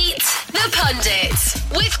 Beat the Pundit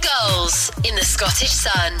with goals in the Scottish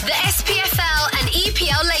Sun. The SPFL and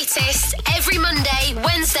EPL latest every Monday,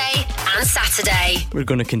 Wednesday and Saturday. We're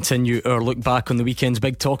going to continue our look back on the weekend's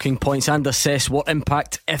big talking points and assess what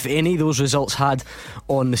impact, if any, those results had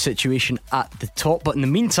on the situation at the top. But in the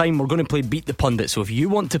meantime, we're going to play Beat the Pundit. So if you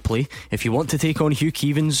want to play, if you want to take on Hugh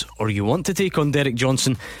Keevins or you want to take on Derek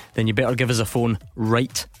Johnson, then you better give us a phone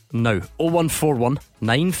right now. 0141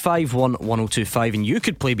 951 1025, and you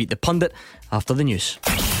could play Beat the Pundit after the news.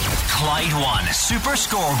 Clyde One Super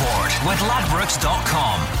Scoreboard with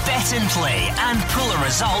Ladbrokes.com. Bet and play and pull a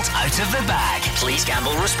result out of the bag. Please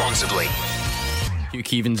gamble responsibly. Hugh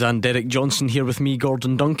Keevins and Derek Johnson here with me,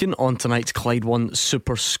 Gordon Duncan, on tonight's Clyde One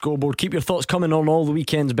Super Scoreboard. Keep your thoughts coming on all the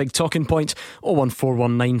weekend's big talking points.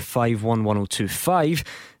 0141 951 1025,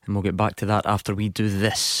 and we'll get back to that after we do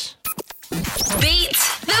this. Beat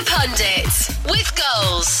the Pundit with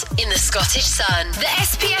goals in the Scottish Sun. The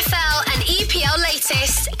SPFL and EPL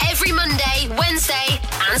latest every Monday, Wednesday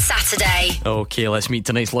and Saturday. Okay, let's meet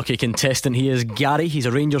tonight's lucky contestant. He is Gary. He's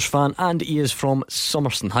a Rangers fan and he is from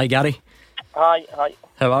Summerston. Hi, Gary. Hi.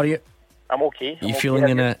 How are you? I'm okay. Are you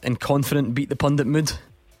feeling in confident Beat the Pundit mood?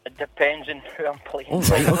 It depends on who I'm playing. Oh,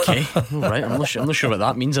 right, okay. All right, I'm not sure what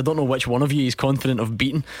that means. I don't know which one of you is confident of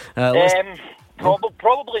beating.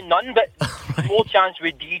 Probably none, but more chance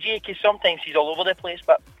with DJ, because sometimes he's all over the place.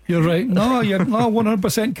 But you're right. No, you're not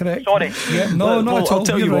 100% correct. Sorry. Yeah, no, not at all. I'll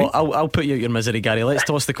tell you right. what. I'll put you out your misery, Gary. Let's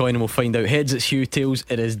toss the coin and we'll find out. Heads, it's Hugh. Tails,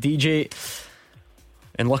 it is DJ.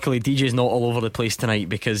 And luckily DJ's not all over the place tonight,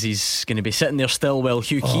 because he's going to be sitting there still while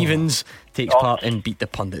Hugh Keevins takes part in Beat the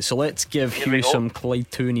Pundit. So let's give Hugh some Clyde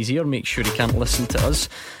 2 in his ear. Make sure he can't listen to us.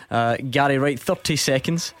 Gary, right, 30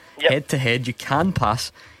 seconds. Yep. Head to head. You can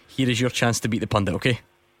pass. Here is your chance to beat the Pundit, okay?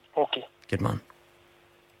 Okay. Good man.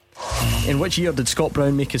 In which year did Scott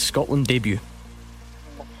Brown make his Scotland debut?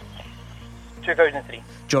 2003.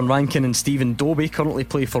 John Rankin and Stephen Dobie currently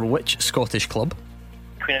play for which Scottish club?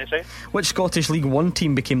 Queen of the South. Which Scottish League One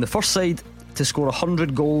team became the first side to score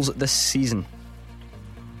 100 goals this season?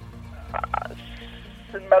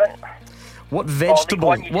 St Mirren. What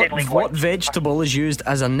vegetable is used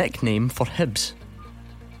as a nickname for Hibs?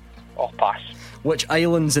 Oh, pass. Which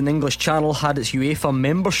islands in English Channel had its UEFA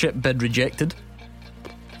membership bid rejected?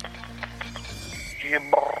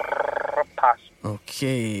 Pass.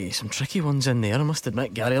 Okay, some tricky ones in there, I must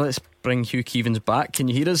admit. Gary, let's bring Hugh Keevins back. Can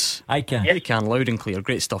you hear us? I can. You can, loud and clear.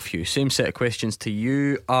 Great stuff, Hugh. Same set of questions to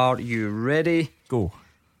you. Are you ready? Go.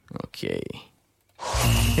 Okay.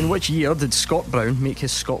 In which year did Scott Brown make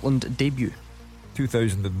his Scotland debut?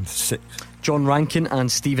 2006. John Rankin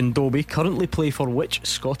and Stephen Dobie currently play for which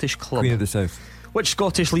Scottish club? Queen of the South. Which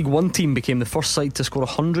Scottish League One team became the first side to score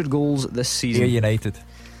 100 goals this season? Ayr United.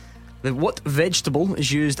 What vegetable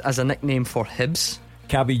is used as a nickname for Hibs?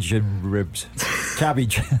 Cabbage and ribs.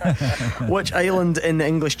 Cabbage. Which island in the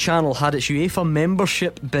English Channel had its UEFA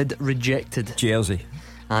membership bid rejected? Jersey.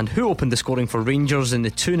 And who opened the scoring for Rangers in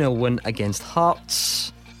the 2-0 win against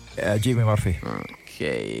Hearts? Jamie Murphy.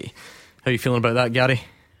 Okay. How are you feeling about that, Gary?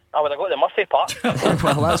 I would have got the Murphy part.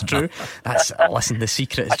 Well, that's true. Listen, the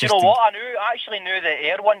secret is you know what? I actually knew the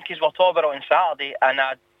Ayr one because we were talking about it on Saturday, and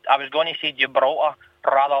I was going to say Gibraltar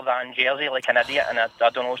rather than Jersey like an idiot, and I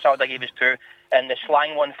don't know, Saturday gave us two. And the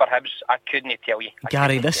slang one for Hibs, I couldn't tell you.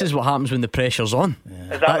 Gary, this is what happens when the pressure's on.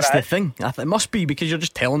 Yeah. That's the thing. It must be, because you're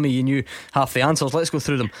just telling me you knew half the answers. Let's go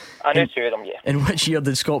through them. I knew two of them, yeah. In which year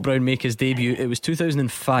did Scott Brown make his debut? It was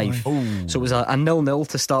 2005. So it was a 0-0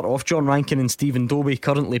 to start off. John Rankin and Stephen Dobie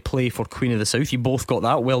currently play for Queen of the South. You both got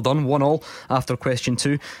that. Well done. 1-1 after question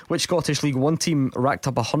 2. Which Scottish League One team racked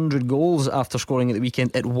up 100 goals after scoring at the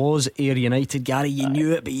weekend? It was Ayr United. Gary, you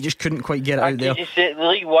knew it, but you just couldn't quite get it out there.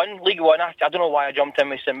 League One. I don't know why I jumped in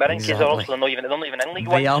with St Mirren, because they're obviously not even in League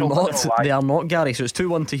One. They are not, Gary. So it's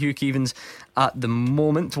 2-1 to Hugh Keevins at the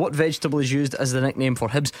moment. What vegetable is used as the nickname for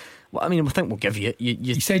Hibs? Well, I mean, I think we'll give you.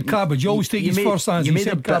 You said cabbage. You always take his first answer. You made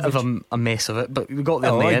a bit of a mess of it, but we got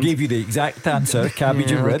there in the I end. gave you the exact answer.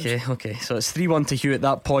 Cabbage and ribs. Okay. So it's 3-1 to Hugh at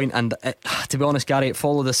that point, and to be honest, Gary, it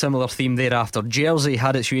followed a similar theme thereafter. Jersey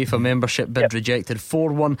had its UEFA membership bid rejected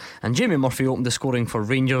 4-1, and Jamie Murphy opened the scoring for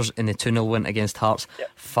Rangers in the 2-0 win against Hearts.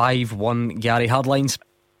 5-1. Gary, hard lines.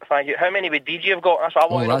 Thank you. How many would DJ have got? That's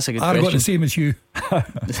what I want. That's a good question. I've got the same as you.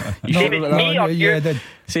 Same as me or you? Yeah, I did.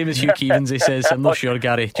 Same as Hugh Keevins, he says. I'm not sure,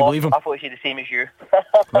 Gary. Do you believe him? I thought he said the same as you.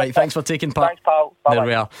 Right, thanks for taking part. Thanks, pal. Bye-bye. There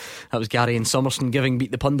we are. That was Gary and Summerson giving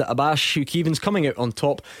Beat the Pundit a bash. Hugh Keevins coming out on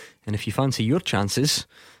top. And if you fancy your chances,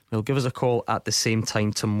 well, give us a call at the same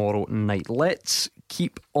time tomorrow night. Let's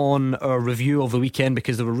keep on our review of the weekend,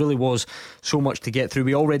 because there really was so much to get through.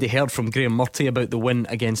 We already heard from Graham Murty about the win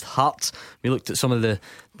against Hearts. We looked at some of the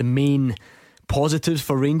main positives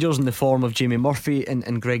for Rangers in the form of Jamie Murphy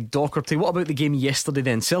and Greg Docherty. What about the game yesterday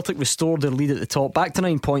then? Celtic restored their lead at the top, back to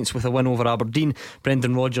 9 points with a win over Aberdeen.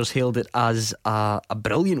 Brendan Rodgers hailed it as a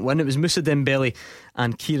brilliant win. It was Moussa Dembele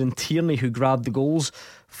and Kieran Tierney who grabbed the goals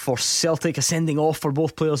for Celtic, a sending off for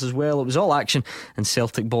both players as well. It was all action, and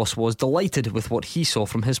Celtic boss was delighted with what he saw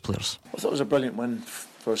from his players. I thought it was a brilliant win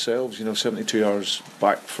for ourselves. 72 hours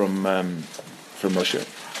back from Russia,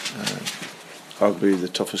 arguably the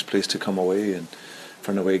toughest place to come away and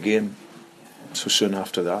for an away game so soon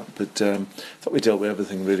after that. But I thought we dealt with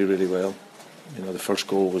everything really, really well. The first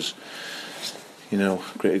goal was, a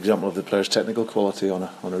great example of the players' technical quality on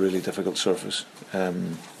a really difficult surface.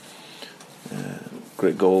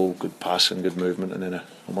 Great goal, good passing, good movement, and then a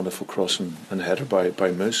wonderful cross and header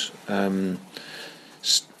by Moose. Had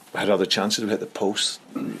other chances. We hit the post.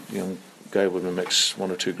 Young guy would mix one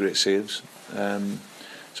or two great saves.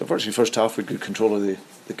 So virtually first half we had good control of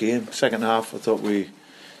the game. Second half I thought we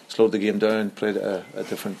slowed the game down, played at a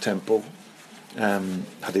different tempo,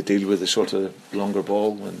 had to deal with the sort of longer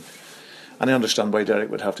ball, and I understand why Derek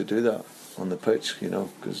would have to do that on the pitch,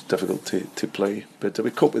 because it's difficult to play, but we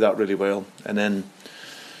coped with that really well, and then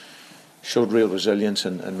showed real resilience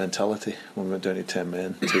and mentality when we went down to 10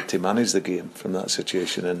 men to manage the game from that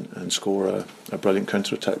situation and score a brilliant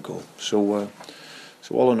counter-attack goal. So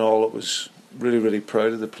all in all, it was really, really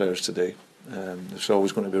proud of the players today. It's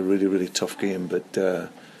always going to be a really, really tough game, but I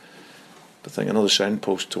think another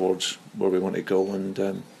signpost towards where we want to go, and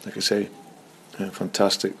like I say,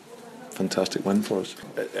 fantastic win for us.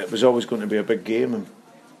 It was always going to be a big game,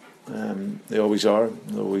 and they always are.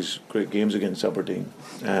 They're always great games against Aberdeen,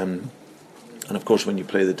 and of course when you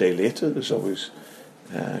play the day later, there's always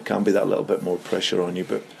can be that little bit more pressure on you,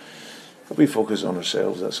 but if we focus on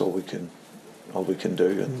ourselves, that's all we can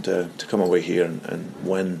do, and to come away here and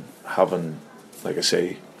win, having, like I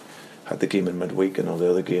say, had the game in midweek and all the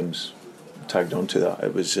other games tagged onto that,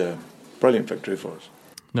 it was a brilliant victory for us.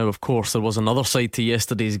 Now, of course, there was another side to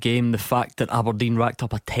yesterday's game, the fact that Aberdeen racked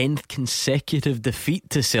up a 10th consecutive defeat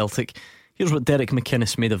to Celtic. Here's what Derek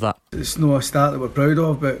McInnes made of that. It's not a start that we're proud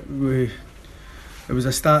of, but it was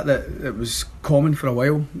a start that it was common for a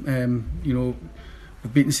while.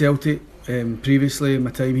 We've beaten Celtic previously in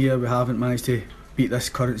my time here. We haven't managed to beat this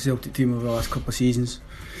current Celtic team over the last couple of seasons.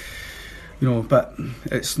 But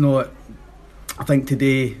it's not. I think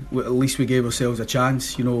today, at least we gave ourselves a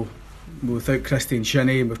chance. Without Christie and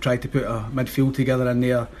Shinnie, we've tried to put a midfield together in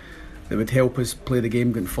there that would help us play the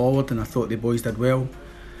game going forward, and I thought the boys did well.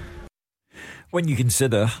 When you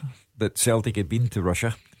consider that Celtic had been to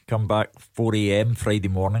Russia, come back 4 a.m. Friday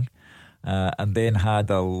morning, and then had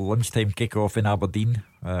a lunchtime kick-off in Aberdeen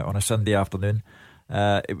on a Sunday afternoon,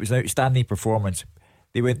 it was an outstanding performance.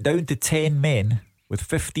 They went down to 10 men with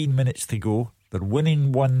 15 minutes to go. They're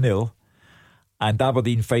winning 1-0, and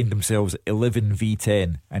Aberdeen find themselves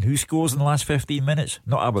 11v10. And who scores in the last 15 minutes?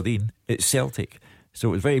 Not Aberdeen, it's Celtic. So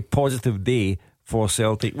it was a very positive day for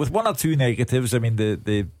Celtic, with one or two negatives. I mean,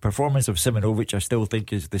 the performance of Simonovic I still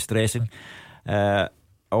think is distressing. I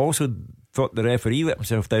also thought the referee let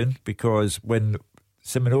himself down, because when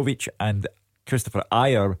Simonovic and Christopher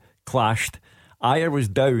Ajer clashed, Ajer was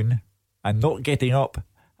down and not getting up,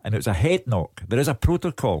 and it was a head knock. There is a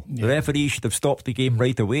protocol. The referee should have stopped the game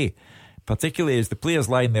right away, particularly as the player's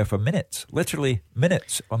lying there for minutes, literally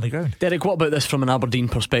minutes on the ground. Derek, what about this from an Aberdeen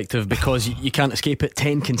perspective? Because you can't escape it.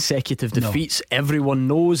 10 consecutive defeats. No. Everyone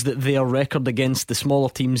knows that their record against the smaller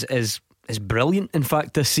teams is brilliant, in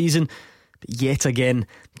fact, this season. But yet again,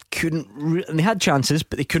 and they had chances,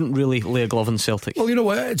 but they couldn't really lay a glove on Celtic. Well, you know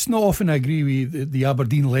what, it's not often I agree with the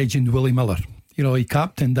Aberdeen legend Willie Miller. You know, he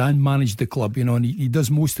captained and managed the club, you know, and he does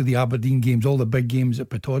most of the Aberdeen games, all the big games at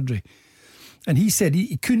Pittodrie. And he said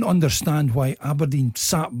he couldn't understand why Aberdeen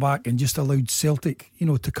sat back and just allowed Celtic, you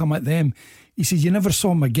know, to come at them. He says you never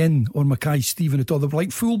saw McGinn or Mackay-Steven at all. They were like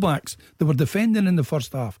fullbacks. They were defending in the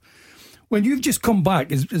first half. When you've just come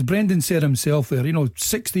back, as Brendan said himself there, you know,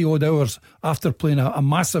 60 odd hours after playing a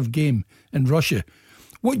massive game in Russia,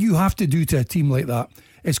 what you have to do to a team like that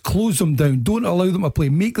is close them down. Don't allow them to play.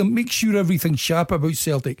 Make sure everything's sharp about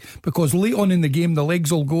Celtic, because late on in the game the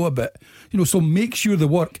legs will go a bit. You know, so make sure they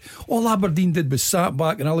work. All Aberdeen did was sat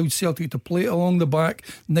back and allowed Celtic to play it along the back,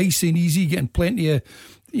 nice and easy, getting plenty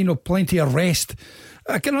of rest.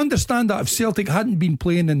 I can understand that if Celtic hadn't been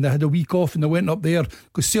playing and they had a week off and they went up there,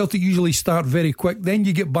 because Celtic usually start very quick. Then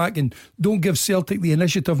you get back and don't give Celtic the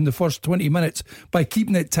initiative in the first 20 minutes by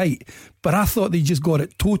keeping it tight. But I thought they just got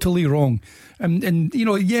it totally wrong. And you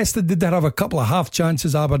know, yes, they did have a couple of half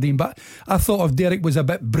chances, Aberdeen, but I thought if Derek was a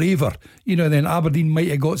bit braver, you know, then Aberdeen might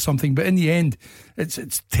have got something. But in the end,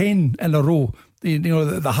 it's 10 in a row. You know,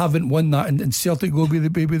 they haven't won that, and Celtic will be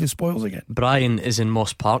the spoils again. Brian is in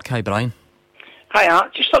Moss Park. Hi, Brian. Hi,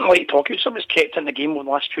 just something I'd like to talk about. Something's kept in the game over the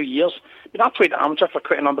last 2 years. I mean, I played amateur for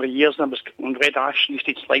quite a number of years, and I was on Red Ash, used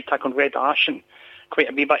to slide tack on Red Ash, and quite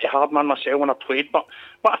a wee bit of hard man myself when I played. But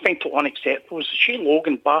what I find totally unacceptable is Shane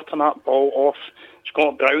Logan batting that ball off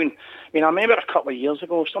Scott Brown. I mean, I remember a couple of years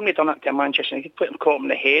ago, somebody done it to Manchester United, put him caught him in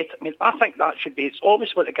the head. I mean, I think that should be, it's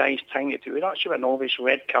obvious what the guy's trying to do. That should be an obvious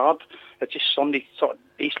red card. It's just somebody sort of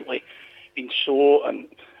basically been so, and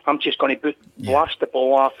I'm just going to blast the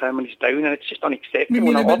ball off him when he's down, and it's just unacceptable.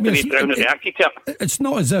 And I love the way Brown reacted to it. It's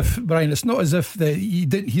not as if, Brian, it's not as if you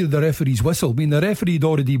didn't hear the referee's whistle. I mean, the referee had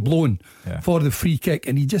already blown for the free kick,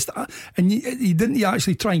 and he didn't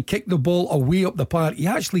actually try and kick the ball away up the park. He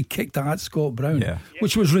actually kicked it at Scott Brown,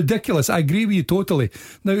 which was ridiculous. I agree with you totally.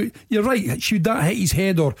 Now, you're right. Should that hit his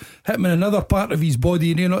head or hit him in another part of his body,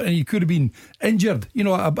 you know, and he could have been injured, you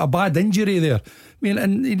know, a bad injury there. I mean,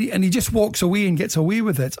 and he just walks away and gets away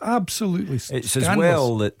with it. It's absolutely It's scandalous. as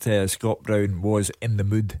well that Scott Brown was in the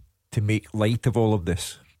mood to make light of all of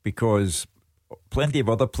this, because plenty of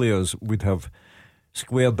other players would have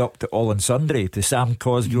squared up to all and sundry, to Sam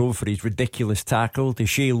Cosgrove for his ridiculous tackle, to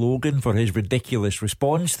Shea Logan for his ridiculous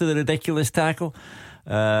response to the ridiculous tackle.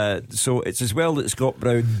 So it's as well that Scott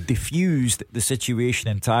Brown diffused the situation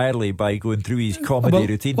entirely by going through his comedy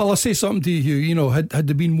routine. Well, I'll say something to you. You know, had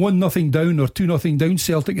there been 1-0 down or 2-0 down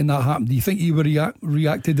Celtic and that happened, do you think he would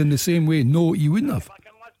reacted in the same way? No, he wouldn't have.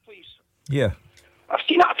 Yeah. I've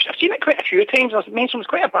seen it quite a few times. I mentioned it was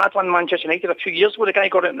quite a bad one in Manchester United a few years ago. The guy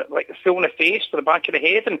got it like full in the face to the back of the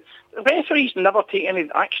head, and the referees never take any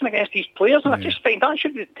action against these players. And I just find that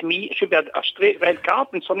should be, to me, it should be a straight red card.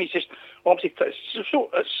 And somebody's just obviously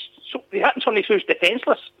they happen somebody who's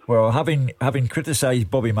defenceless. Well, having criticised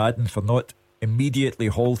Bobby Madden for not immediately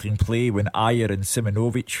halting play when Ajer and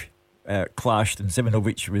Simonovic clashed, and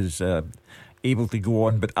Simonovic was able to go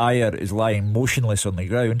on, but Ajer is lying motionless on the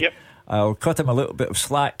ground. Yep. I'll cut him a little bit of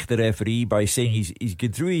slack, the referee, by saying he's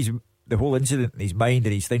gone through the whole incident in his mind,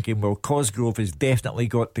 and he's thinking, well, Cosgrove has definitely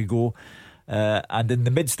got to go. And in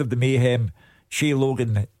the midst of the mayhem, Shea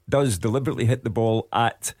Logan does deliberately hit the ball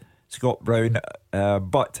at Scott Brown,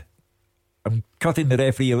 but I'm cutting the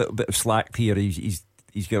referee a little bit of slack here. He's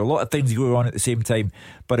got a lot of things going on at the same time,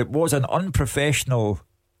 but it was an unprofessional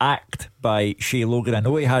act by Shea Logan. I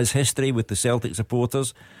know he has history with the Celtic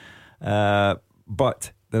supporters,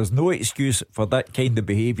 but there's no excuse for that kind of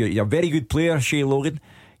behaviour. He's a very good player, Shea Logan.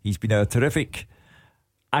 He's been a terrific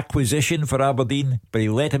acquisition for Aberdeen, but he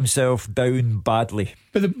let himself down badly.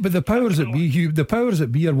 But the powers that be, Hugh, the powers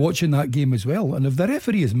that be are watching that game as well. And if the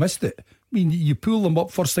referee has missed it, I mean, you pull them up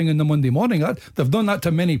first thing in the Monday morning. They've done that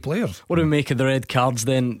to many players. What do we make of the red cards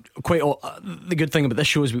then? The good thing about this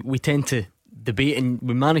show is we tend to debate, and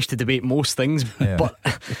we manage to debate most things. Yeah. But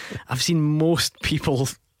I've seen most people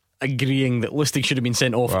agreeing that Lustig should have been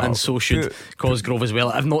sent off, and so should Cosgrove as well.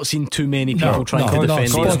 I've not seen too many people trying to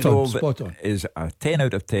defend him. Cosgrove is a 10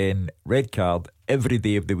 out of 10 red card every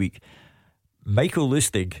day of the week. Michael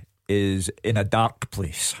Lustig is in a dark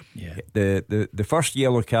place. Yeah. The first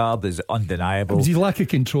yellow card is undeniable. It was his lack of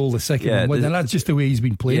control the second one, and that's just the way he's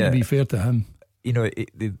been playing, to be fair to him. You know,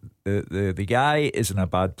 the guy is in a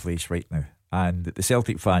bad place right now, and the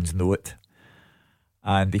Celtic fans know it,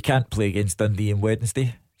 and they can't play against Dundee on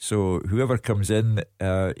Wednesday. So whoever comes in,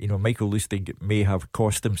 Michael Lustig may have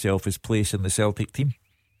cost himself his place in the Celtic team.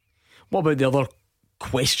 What about the other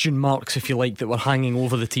question marks, if you like, that were hanging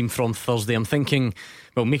over the team from Thursday? I'm thinking,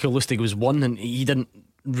 well, Michael Lustig was one, and he didn't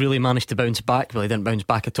really manage to bounce back. Well, he didn't bounce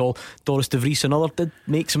back at all. Doris de Vries, another, did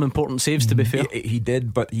make some important saves, to be fair. He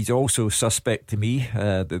did, but he's also suspect to me.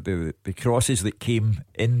 The crosses that came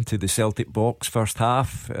into the Celtic box first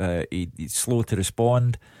half, he's slow to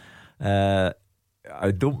respond.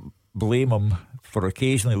 I don't blame him for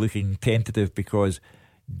occasionally looking tentative, because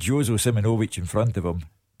Jozo Simonovic in front of him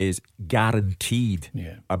is guaranteed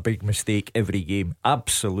a big mistake every game.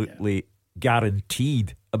 Absolutely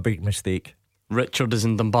guaranteed a big mistake. Richard is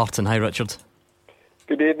in Dumbarton. Hi, Richard.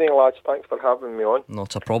 Good evening, lads. Thanks for having me on.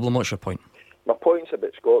 Not a problem. What's your point? My point's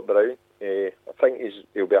about Scott Brown. I think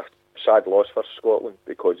he'll be a sad loss for Scotland,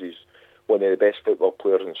 because he's one of the best football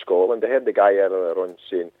players in Scotland. I heard the guy earlier on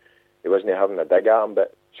saying he wasn't having a dig at him,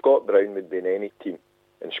 but Scott Brown would be in any team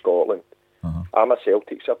in Scotland. I'm a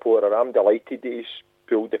Celtic supporter. I'm delighted that he's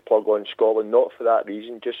pulled the plug on Scotland, not for that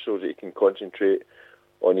reason, just so that he can concentrate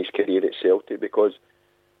on his career at Celtic, because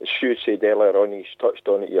as Stu said earlier on, he's touched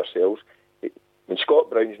on it yourselves, when Scott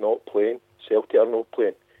Brown's not playing, Celtic are not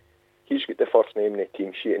playing, he's got the first name in the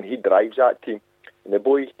team sheet and he drives that team. And the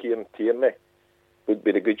boy Kieran Tierney would be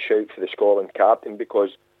a good shout for the Scotland captain, because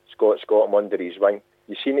Scott's got him under his wing.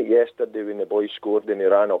 You seen it yesterday when the boy scored and he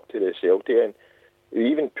ran up to the Celtic and he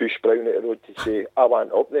even pushed Brown at the road to say, I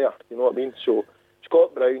want up there, you know what I mean? So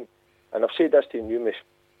Scott Brown, and I've said this to numerous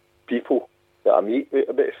people that I meet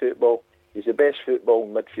about football, he's the best football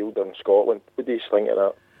midfielder in Scotland. What do you think of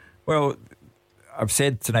that? Well, I've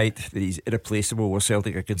said tonight that he's irreplaceable where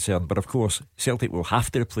Celtic are concerned, but of course Celtic will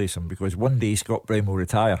have to replace him, because one day Scott Brown will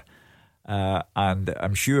retire. And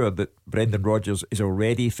I'm sure that Brendan Rodgers is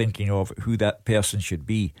already thinking of who that person should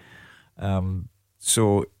be.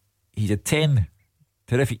 So he's had 10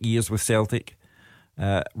 terrific years with Celtic.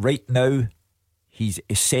 Right now he's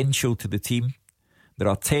essential to the team. There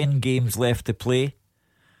are 10 games left to play.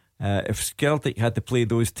 If Celtic had to play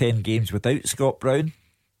those 10 games without Scott Brown,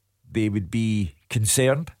 they would be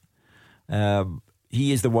concerned.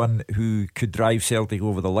 He is the one who could drive Celtic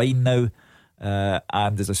over the line now.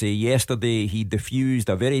 And as I say, yesterday he diffused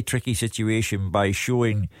a very tricky situation by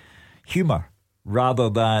showing humour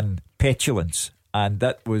rather than petulance, and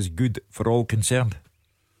that was good for all concerned.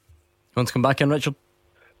 You want to come back in, Richard?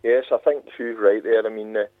 Yes, I think Hugh's right there. I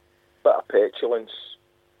mean, a bit of petulance,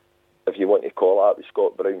 if you want to call that, with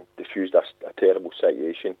Scott Brown diffused a terrible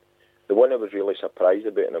situation. The one I was really surprised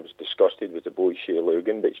about and I was disgusted was the boy Shea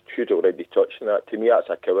Logan, but Hugh's already touched on that. To me, that's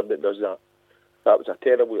a coward that does that. That was a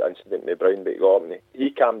terrible incident with Brown, but he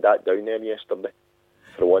calmed that down there yesterday,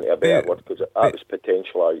 for want of a better word, because that was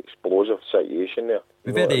potentially an explosive situation there.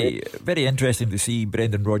 Very interesting to see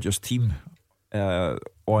Brendan Rodgers' team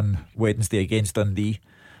on Wednesday against Dundee.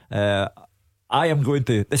 I am going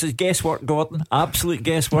to... This is guesswork, Gordon. Absolute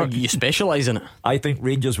guesswork. You specialise in it. I think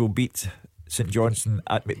Rangers will beat St Johnstone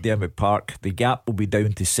at McDiarmid Park. The gap will be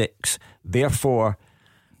down to 6. Therefore,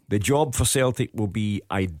 the job for Celtic will be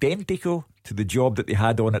identical to the job that they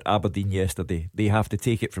had on at Aberdeen yesterday. They have to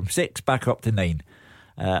take it from 6 back up to 9.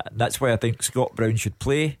 That's why I think Scott Brown should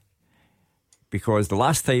play, because the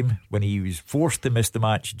last time when he was forced to miss the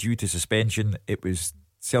match due to suspension, it was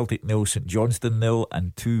Celtic 0, St Johnstone 0,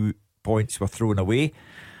 and 2 points were thrown away.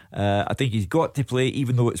 I think he's got to play,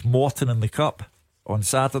 even though it's Morton in the Cup on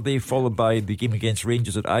Saturday, followed by the game against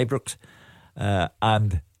Rangers at Ibrox.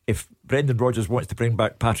 And if Brendan Rodgers wants to bring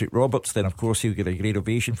back Patrick Roberts, then of course he'll get a great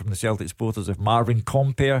ovation from the Celtic supporters. If Marvin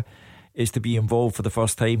Compere is to be involved for the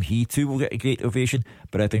first time, he too will get a great ovation.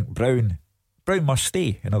 But I think Brown must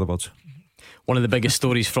stay, in other words. One of the biggest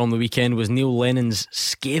stories from the weekend was Neil Lennon's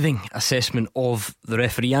scathing assessment of the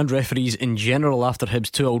referee and referees in general after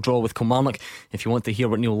Hibs' 2-2 draw with Kilmarnock. If you want to hear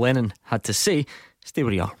what Neil Lennon had to say, stay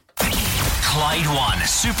where you are. Clyde One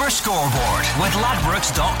Super Scoreboard with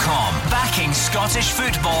Ladbrokes.com. Backing Scottish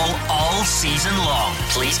football all season long.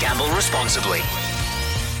 Please gamble responsibly.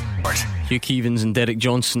 Hugh Keevins and Derek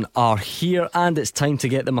Johnson are here, and it's time to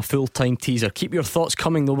get them a full-time teaser. Keep your thoughts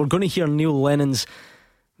coming, though. We're going to hear Neil Lennon's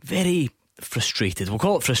very frustrated, we'll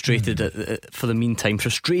call it frustrated for the meantime,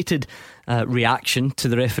 frustrated reaction to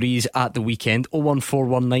the referees at the weekend.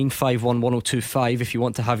 01419511025 if you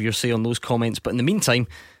want to have your say on those comments. But in the meantime,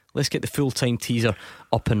 let's get the full-time teaser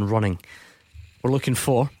up and running. We're looking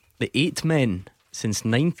for the 8 men since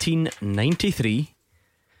 1993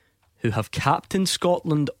 who have captained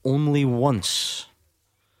Scotland only once.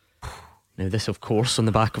 Now this, of course, on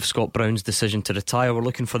the back of Scott Brown's decision to retire. We're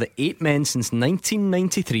looking for the 8 men since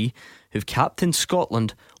 1993 who've captained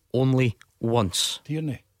Scotland only once.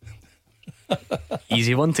 Tierney.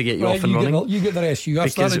 Easy one to get you off and running. You get the rest. You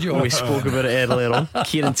have started you off. We spoke about it earlier on.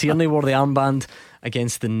 Kieran Tierney wore the armband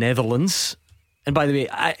against the Netherlands. And by the way,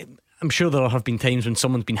 I'm sure there have been times when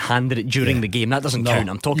someone's been handed it during the game. That doesn't count.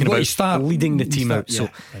 I'm talking about leading the team out. So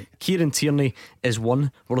Kieran Tierney is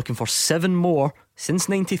one. We're looking for 7 more since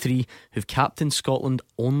 93 who've captained Scotland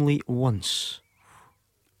only once.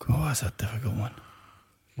 Oh, that's a difficult one.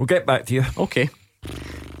 We'll get back to you. Okay.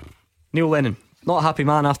 Neil Lennon, not a happy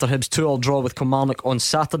man after Hibs 2-2 draw with Kilmarnock on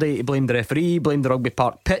Saturday. He blamed the referee, blamed the Rugby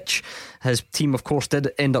Park pitch. His team, of course,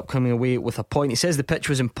 did end up coming away with a point. He says the pitch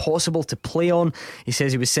was impossible to play on. He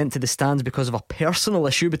says he was sent to the stands because of a personal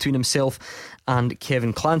issue between himself and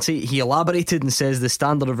Kevin Clancy. He elaborated and says the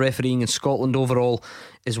standard of refereeing in Scotland overall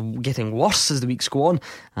is getting worse as the weeks go on,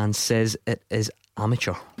 and says it is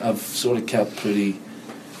amateur. I've sort of kept pretty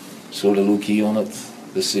sort of low key on it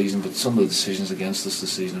this season, but some of the decisions against us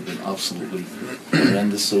this season have been absolutely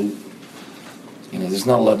horrendous. So, you know, there's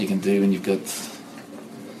not a lot you can do when you've got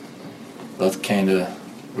that kind of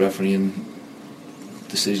refereeing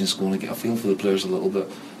decisions going to get a feel for the players a little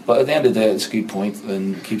bit. But at the end of the day, it's a good point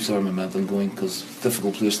and keeps our momentum going, because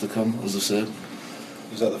difficult place to come, as I said.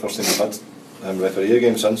 Is that the first time you've had referee a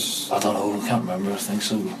game since? I don't know, I can't remember. I think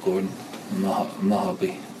so, Gordon. I'm not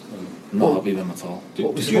happy. I'm not happy with him at all.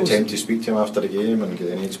 Did you attempt to speak to him after the game and get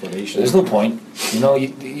any explanation? There's no point. You know,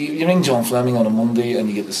 you ring John Fleming on a Monday and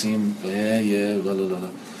you get the same, blah, blah, blah.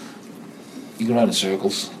 You go around in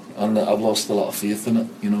circles, and I've lost a lot of faith in it,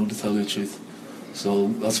 you know, to tell you the truth. So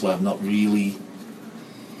that's why I've not really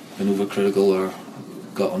been overcritical or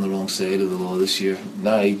got on the wrong side of the law this year.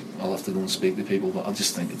 Now I'll have to go and speak to people, but I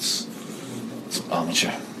just think it's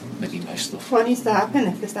amateur Mickey Mouse stuff. What needs to happen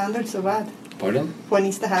if the standard's so bad? Pardon? What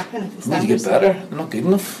needs to happen if the standard's need to get better. They're not good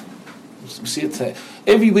enough. We see it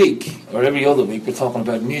every week or every other week. We're talking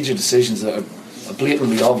about major decisions that are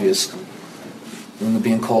blatantly obvious when they're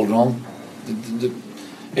being called wrong.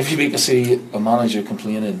 Every week I see a manager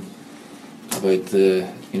complaining about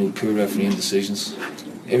poor refereeing decisions.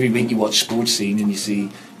 Every week you watch Sports Scene and you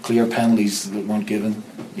see clear penalties that weren't given.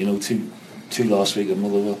 You know, two last week at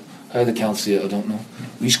Motherwell. How they can't see it, I don't know.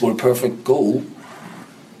 We score a perfect goal,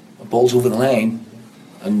 a ball's over the line,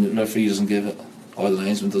 and the referee doesn't give it, or the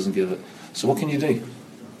linesman doesn't give it. So what can you do?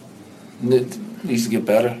 It needs to get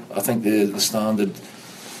better. I think the standard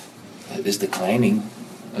is declining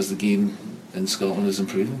as the game in Scotland is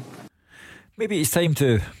improving. Maybe it's time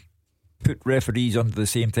to put referees under the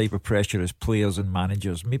same type of pressure as players and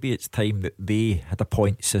managers. Maybe it's time that they had a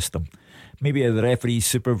point system. Maybe the referee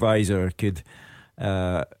supervisor could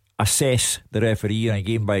assess the referee on a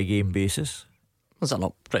game-by-game basis. Is that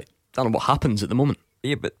not right? Is that not what happens at the moment?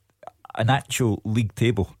 Yeah, but an actual league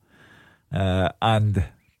table. And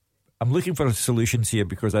I'm looking for solutions here,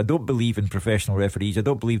 because I don't believe in professional referees. I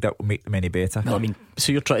don't believe that will make them any better. No, I mean,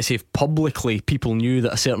 so you're trying to say if publicly people knew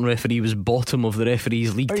that a certain referee was bottom of the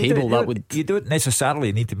referees' league table, that would... You don't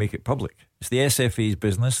necessarily need to make it public. It's the SFA's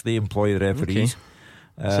business. They employ the referees.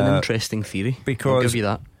 Okay. It's an interesting theory. I'll give you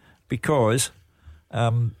that. Because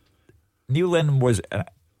Neil Lennon was...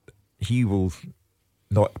 he will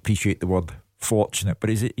not appreciate the word fortunate, but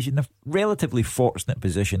he's in a relatively fortunate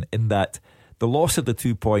position in that the loss of the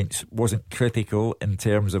 2 points wasn't critical in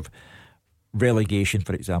terms of relegation,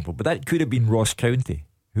 for example. But that could have been Ross County,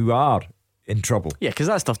 who are in trouble. Yeah, because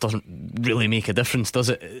that stuff doesn't really make a difference, does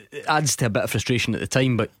it? It adds to a bit of frustration at the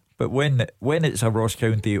time. But when it's a Ross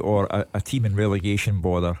County or a team in relegation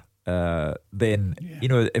bother, then you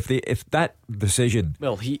know, if that decision,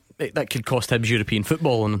 that could cost Hibs European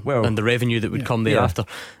football and the revenue that would come thereafter.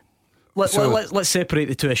 Let's separate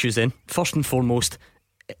the two issues then. First and foremost,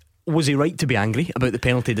 was he right to be angry about the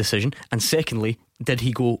penalty decision? And secondly, did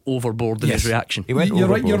he go overboard in his reaction? You're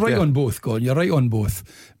right on both, Gordon. You're right on both.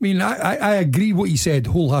 I mean, I agree what he said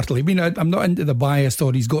wholeheartedly. I mean, I'm not into the bias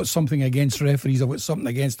or he's got something against referees or got something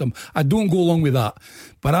against them. I don't go along with that.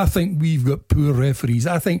 But I think we've got poor referees.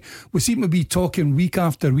 I think we seem to be talking week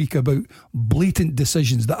after week about blatant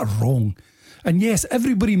decisions that are wrong. And yes,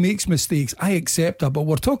 everybody makes mistakes. I accept that. But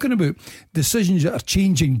we're talking about decisions that are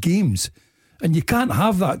changing games. And you can't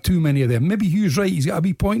have that, too many of them. Maybe Hugh's right, he's got a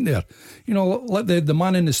wee point there. You know, let the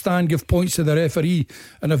man in the stand give points to the referee.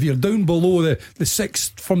 And if you're down below the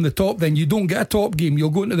sixth from the top, then you don't get a top game.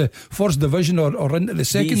 You'll go into the first division or into the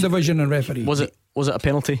second division and referee. Was it a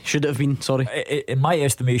penalty? Should it have been? Sorry. In my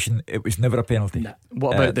estimation, it was never a penalty. Nah.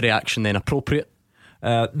 What about the reaction then? Appropriate?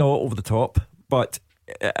 No, over the top. But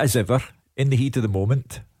as ever, in the heat of the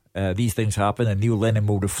moment, these things happen, and Neil Lennon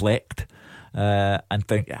will reflect and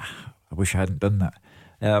think, I wish I hadn't done that.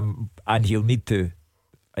 And he'll need to,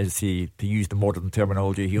 to use the modern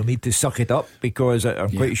terminology, he'll need to suck it up, because I'm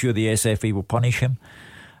quite sure the SFA will punish him.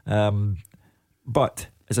 But,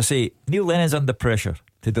 as I say, Neil Lennon's under pressure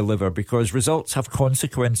to deliver, because results have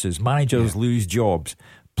consequences. Managers lose jobs.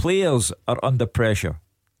 Players are under pressure.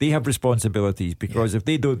 They have responsibilities, because if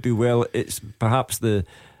they don't do well, it's perhaps the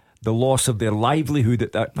loss of their livelihood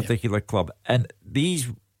at that particular club. And these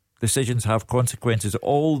decisions have consequences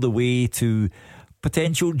all the way to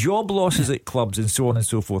potential job losses at clubs and so on and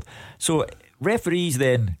so forth. So referees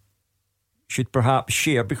then should perhaps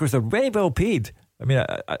share, because they're very well paid. I mean,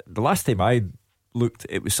 the last time I looked,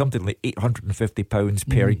 it was something like £850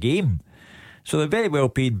 per game. So they're very well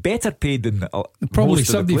paid, better paid than probably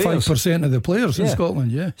most of the 75% of the players in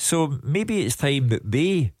Scotland. So maybe it's time that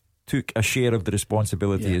they took a share of the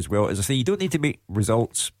responsibility as well. As I say, you don't need to make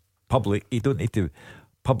results public. You don't need to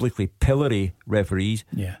publicly pillory referees,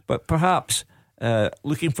 but perhaps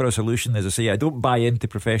looking for a solution. As I say, I don't buy into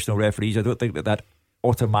professional referees. I don't think that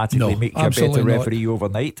automatically makes you a better referee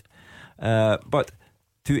overnight, but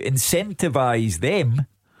to incentivise them,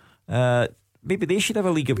 maybe they should have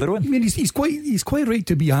a league of their own. I mean, he's quite right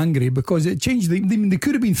to be angry, because it changed. They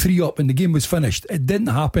could have been 3 up and the game was finished. It didn't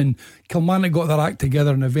happen. Kilmarnock got their act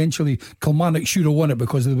together, and eventually Kilmarnock should have won it,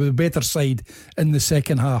 because they were the better side in the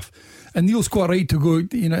second half. And Neil's quite right to go,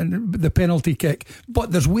 the penalty kick.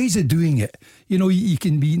 But there's ways of doing it. You know, you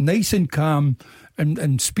can be nice and calm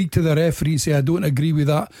and speak to the referee and say, I don't agree with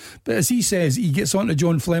that. But as he says, he gets on to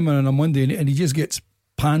John Fleming on a Monday and he just gets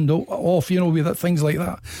panned off, with things like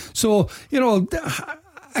that. So, I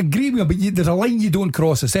agree with him, but there's a line you don't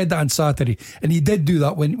cross. I said that on Saturday, and he did do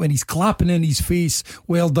that when he's clapping in his face,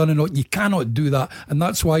 well done and all. You cannot do that, and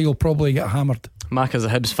that's why you'll probably get hammered. Macca's a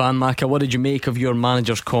Hibs fan. Macca, what did you make of your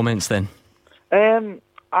manager's comments then?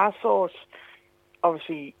 I thought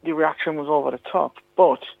obviously the reaction was over the top,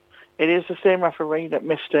 but it is the same referee that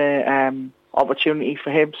missed an opportunity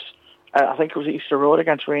for Hibs. I think it was Easter Road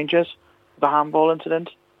against Rangers, the handball incident.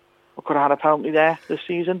 We could have had a penalty there this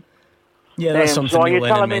season. Yeah, that's something so are you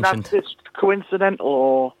Lennon telling me mentioned. that's coincidental,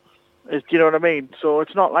 or do you know what I mean? So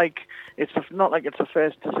it's not like it's the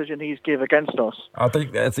first decision he's gave against us. I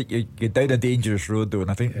think you get down a dangerous road though,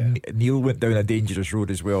 and I think Neil went down a dangerous road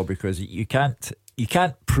as well, because you can't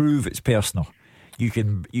prove it's personal. You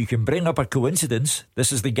can bring up a coincidence.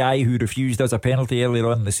 This is the guy who refused us a penalty earlier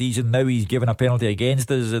on in the season. Now he's given a penalty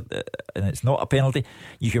against us, and it's not a penalty.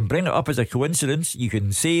 You can bring it up as a coincidence. You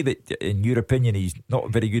can say that, in your opinion, he's not a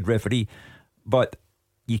very good referee, but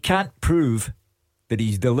you can't prove that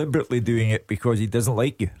he's deliberately doing it because he doesn't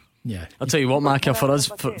like you. Yeah, I'll tell you what, Macca,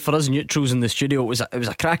 for us neutrals in the studio, it was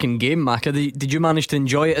a cracking game. Macca, did you manage to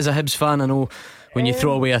enjoy it as a Hibs fan? I know when you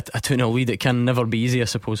throw away a 2-0 lead, it can never be easy, I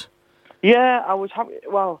suppose. Yeah, I was happy.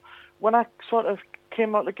 Well, when I sort of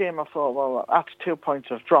came out of the game, I thought, well, that's 2 points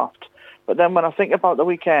have dropped. But then when I think about the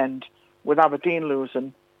weekend, with Aberdeen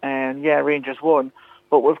losing, and Rangers won,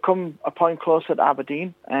 but we've come a point closer to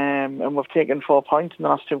Aberdeen, and we've taken 4 points in the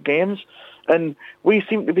last 2 games, and we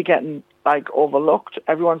seem to be getting overlooked.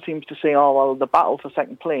 Everyone seems to say, oh well, the battle for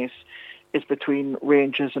second place is between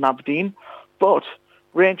Rangers and Aberdeen, but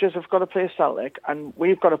Rangers have got to play Celtic, and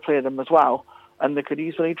we've got to play them as well, and they could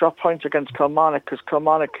easily drop points against Kilmarnock, because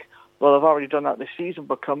Kilmarnock, well, they've already done that this season,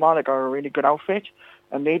 but Kilmarnock are a really good outfit,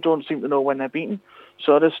 and they don't seem to know when they're beaten.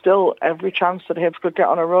 So there's still every chance that Hibs could get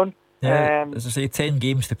on a run. Yeah, as I say, 10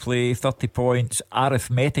 games to play, 30 points,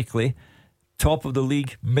 arithmetically, top of the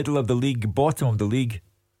league, middle of the league, bottom of the league.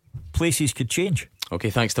 Places could change. Okay,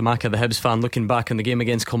 thanks to Macca, the Hibs fan, looking back on the game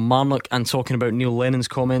against Kilmarnock and talking about Neil Lennon's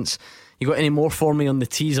comments. You got any more for me on the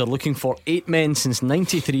teaser? Looking for 8 men since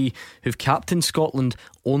 '93 who've captained Scotland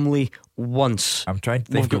only once. I'm trying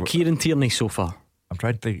to think. We've got Kieran Tierney so far. I'm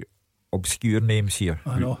trying to think obscure names here.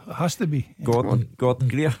 I know, it has to be. Gordon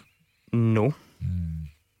Greer? No.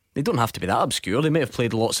 They don't have to be that obscure. They may have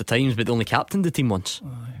played lots of times, but they only captained the team once.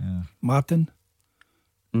 Martin?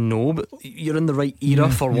 No, but you're in the right era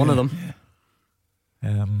for one of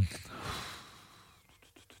them.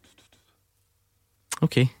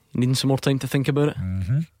 Okay, needing some more time to think about it.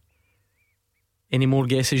 Any more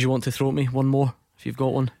guesses you want to throw at me? One more, if you've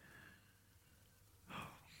got one.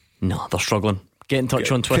 No, they're struggling. Get in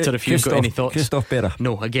touch on Twitter if you've got any thoughts. Christoph Berra.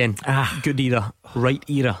 No, again, good era, right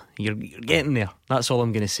era. You're getting there. That's all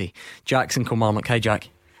I'm going to say. Jackson Kilmarnock. Hi, Jack.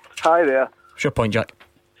 Hi there. What's your point, Jack?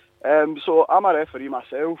 So I'm a referee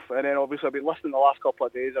myself, and then obviously I've been listening the last couple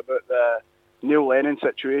of days about the Neil Lennon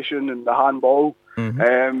situation and the handball.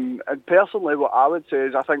 And personally, what I would say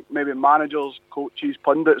is I think maybe managers, coaches,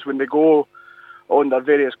 pundits, when they go on their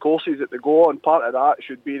various courses that they go on, part of that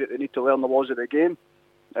should be that they need to learn the laws of the game.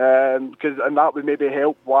 And that would maybe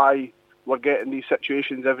help why we're getting these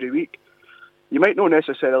situations every week. You might not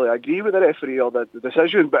necessarily agree with the referee or the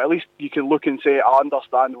decision, but at least you can look and say, I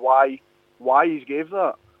understand why he's gave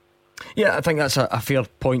that. Yeah, I think that's a fair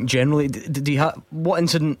point generally. Do you what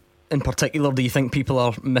incident in particular do you think people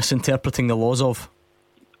are misinterpreting the laws of?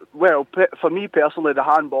 Well, for me personally, the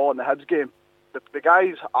handball in the Hibs game, the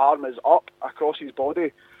guy's arm is up across his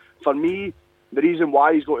body. For me, the reason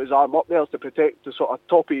why he's got his arm up there is to protect the sort of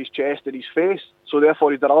top of his chest and his face. So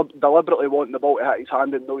therefore he's deliberately wanting the ball to hit his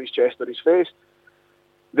hand and not his chest or his face.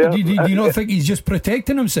 Do you not think he's just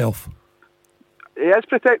protecting himself? He is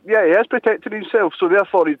protecting himself. So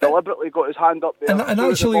therefore he's deliberately got his hand up there. And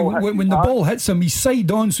actually, when the ball hits him, he's side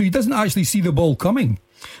on, so he doesn't actually see the ball coming.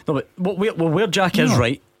 No, but where Jack is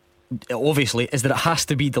right, obviously, is that it has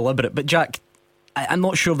to be deliberate. But Jack, I'm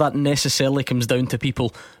not sure that necessarily comes down to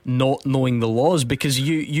people not knowing the laws, because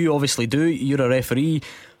you obviously do. You're a referee,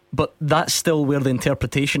 but that's still where the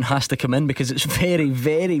interpretation has to come in, because it's very,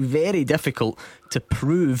 very, very difficult to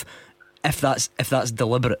prove if that's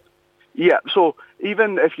deliberate. Yeah, so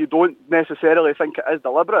even if you don't necessarily think it is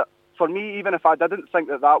deliberate, for me, even if I didn't think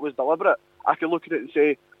that was deliberate, I could look at it and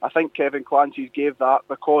say, I think Kevin Clancy's gave that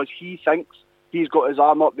because he thinks he's got his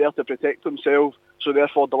arm up there to protect himself, so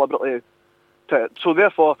therefore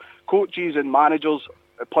coaches and managers,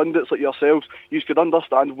 pundits like yourselves, you could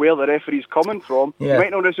understand where the referee's coming from. You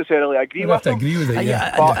might not necessarily agree with him, but you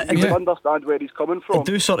could understand where he's coming from. I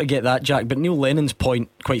do sort of get that, Jack, but Neil Lennon's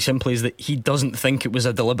point quite simply is that he doesn't think it was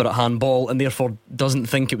a deliberate handball and therefore doesn't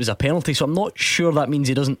think it was a penalty. So I'm not sure that means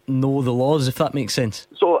he doesn't know the laws, if that makes sense.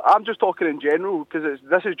 So I'm just talking in general, because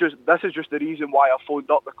this is just the reason why I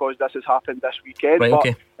phoned up, because this has happened this weekend. Right, but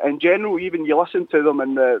okay. in general, even you listen to them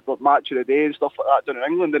in the match of the day and stuff like that down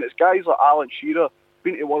in England, and it's guys like Alan Shearer,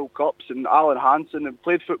 been to World Cups, and Alan Hansen, and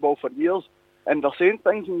played football for years, and they're saying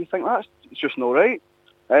things and you think it's just not right.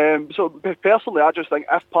 So personally, I just think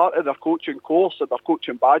if part of their coaching course or their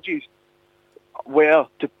coaching badges were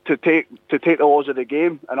to take the laws of the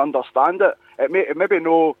game and understand it maybe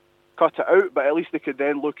no cut it out, but at least they could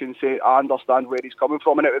then look and say, I understand where he's coming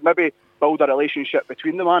from, and it would maybe build a relationship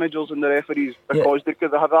between the managers and the referees, because they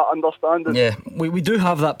could have that understanding. Yeah, we do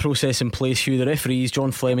have that process in place. The referees,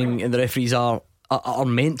 John Fleming and the referees are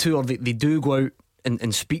meant to, or they do go out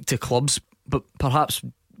and speak to clubs, but perhaps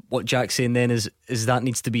what Jack's saying then is that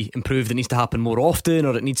needs to be improved. It needs to happen more often,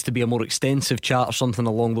 or it needs to be a more extensive chat or something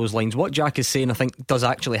along those lines. What Jack is saying, I think, does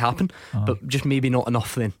actually happen, but just maybe not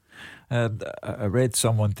enough then. I read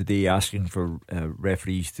someone today asking for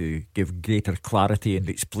referees to give greater clarity and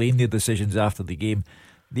explain their decisions after the game.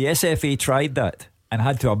 The SFA tried that and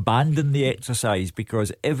had to abandon the exercise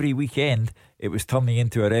because every weekend it was turning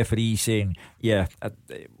into a referee saying,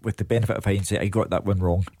 with the benefit of hindsight, I got that one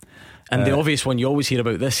wrong. And the obvious one you always hear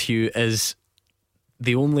about this, Hugh, is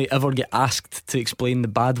they only ever get asked to explain the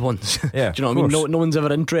bad ones. Yeah, do you know what I mean? No one's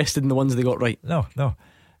ever interested in the ones they got right. No.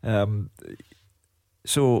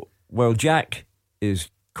 So while Jack is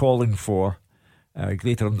calling for a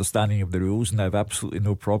greater understanding of the rules, and I have absolutely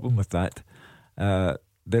no problem with that,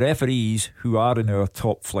 the referees who are in our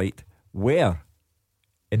top flight were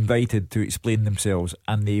invited to explain themselves,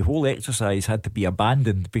 and the whole exercise had to be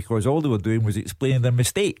abandoned because all they were doing was explaining their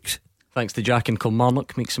mistakes. Thanks to Jack and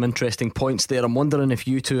Kilmarnock. Make some interesting points there. I'm wondering if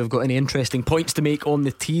you two have got any interesting points to make on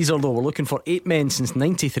the teaser, though. We're looking for 8 men since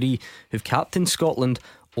 93 who've captained Scotland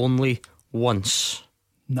only once.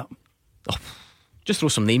 No. Just throw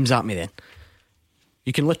some names at me then.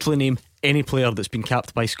 You can literally name any player that's been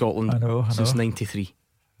capped by Scotland since 93.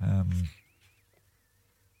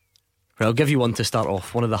 Well, I'll give you one to start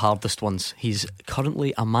off, one of the hardest ones. He's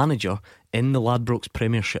currently a manager in the Ladbrokes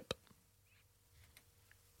Premiership.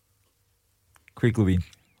 Craig Levein.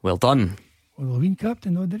 Well done. Well, Levine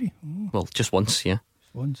captain, though, did he? Oh. Well, just once, yeah.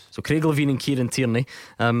 Once. So Craig Levine and Kieran Tierney.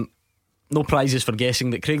 No prizes for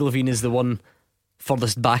guessing that Craig Levine is the one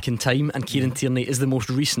furthest back in time, and Kieran Tierney is the most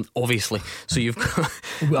recent, obviously. So you've got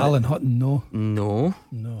Alan Hutton. No.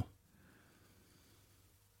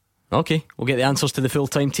 Okay, we'll get the answers to the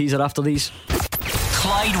full-time teaser after these.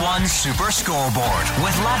 Clyde One Super Scoreboard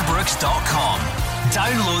with Ladbrokes.com.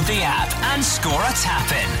 Download the app and score a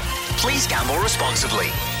tap-in. Please gamble responsibly.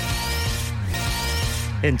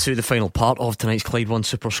 Into the final part of tonight's Clyde One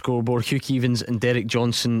Super Scoreboard. Hugh Keevins and Derek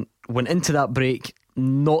Johnson went into that break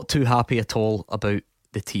not too happy at all about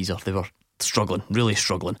the teaser. They were struggling, really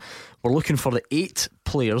struggling. We're looking for the 8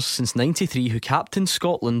 players since '93 who captained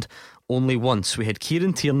Scotland only once. We had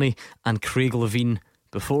Kieran Tierney and Craig Levine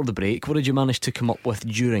before the break. What did you manage to come up with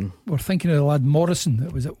during? We're thinking of the lad Morrison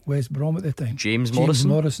that was at West Brom at the time. James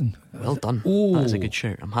Morrison. Well done. Oh. That is a good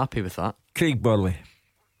shout. I'm happy with that. Craig Burley.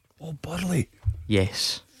 Oh, Burley.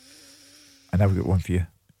 Yes. And I've got one for you.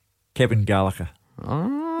 Kevin Gallagher.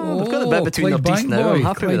 We've got a bit between their teeth now. I'm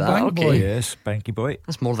happy with that. Okay. Yes, Banky Boy.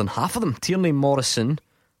 That's more than half of them. Tierney, Morrison,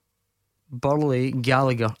 Burley,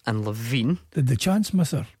 Gallagher and Levine. Did the chance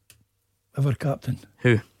misser ever captain?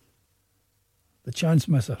 Who? The chance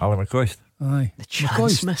misser. Ally McCoist. Aye. The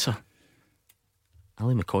chance misser.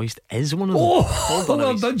 Ally McCoist is one of them.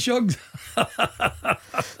 Well done, Shugs.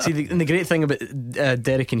 See, the great thing about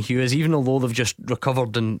Derek and Hugh is even although they've just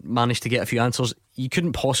recovered and managed to get a few answers, you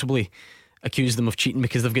couldn't possibly accuse them of cheating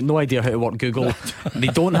because they've got no idea how to work Google. They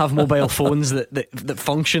don't have mobile phones that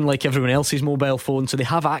function like everyone else's mobile phone, so they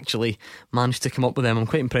have actually managed to come up with them. I'm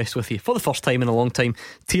quite impressed with you. For the first time in a long time,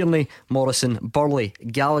 Tierney, Morrison, Burley,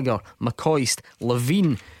 Gallagher, McCoist,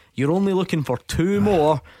 Levine. You're only looking for 2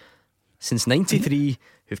 more since '93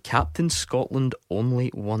 who've captained Scotland only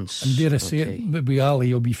once. And dare I say it, maybe Ali,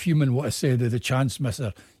 you'll be fuming what I said of the chance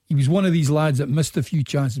misser. He was one of these lads that missed a few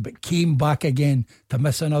chances but came back again to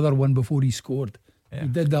miss another one before he scored. He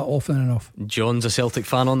did that often enough. John's a Celtic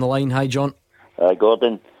fan on the line. Hi, John. Hi,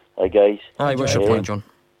 Gordon. Hi, guys. Hi, what's your point, John?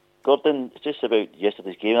 Gordon, it's just about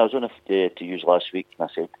yesterday's game. I was on to use last week and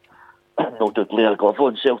I said no to Blair Glover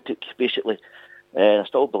on Celtic, basically. And I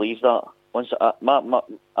still believe that. What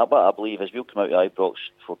I believe is we'll come out of Ibrox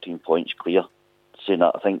 14 points clear. Saying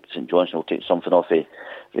that, I think St Johnstone will take something off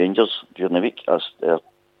Rangers during the week.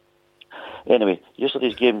 Anyway,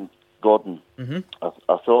 yesterday's game, Gordon,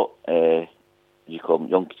 I thought you call him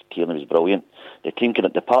young Tierney was brilliant.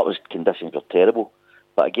 The part conditions were terrible,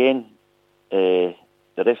 but again, the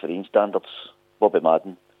refereeing standards, Bobby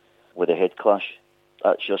Madden with a head clash.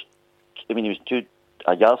 That's just, he was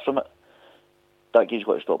a yard from it. That game's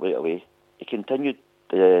got to stop right away. He continued,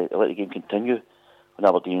 let the game continue when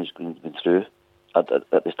Aberdeen's been through.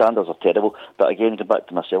 The standards are terrible, but again, going back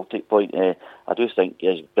to my Celtic point, I do think,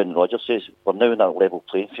 as Brendan Rodgers says, we're now in that level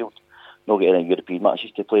playing field, not getting any European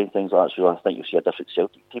matches to play and things like that, so I think you'll see a different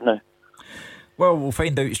Celtic team now. Well, we'll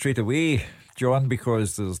find out straight away, John,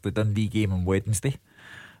 because there's the Dundee game on Wednesday,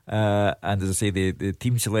 and as I say, the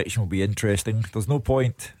team selection will be interesting. There's no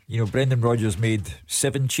point, Brendan Rodgers made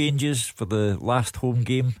 7 changes for the last home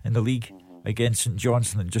game in the league against St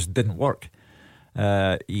Johnstone. It just didn't work.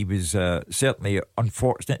 He was certainly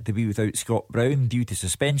unfortunate to be without Scott Brown due to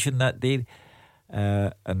suspension that day,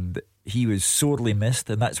 and he was sorely missed,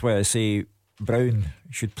 and that's why I say Brown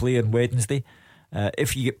should play on Wednesday.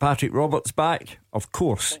 If you get Patrick Roberts back, of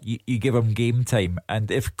course you give him game time,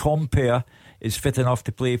 and if Compere is fit enough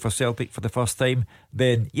to play for Celtic for the first time,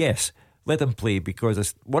 then yes, let him play, because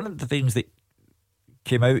it's one of the things that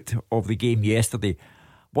came out of the game yesterday.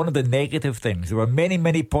 One of the negative things, there were many,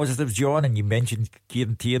 many positives, John, and you mentioned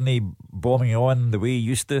Kieran Tierney bombing on the way he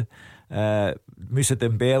used to, Moussa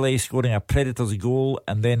Dembele scoring a Predators goal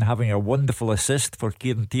and then having a wonderful assist for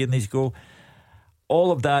Kieran Tierney's goal. All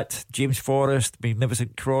of that, James Forrest,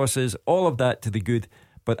 magnificent crosses, all of that to the good,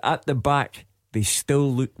 but at the back they still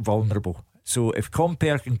look vulnerable. So if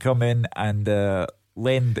Compere can come in and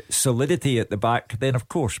lend solidity at the back, then of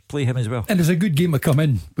course play him as well. And it's a good game to come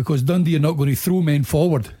in, because Dundee are not going to throw men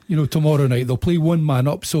forward tomorrow night. They'll play one man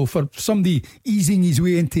up, so for somebody easing his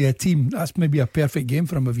way into a team, that's maybe a perfect game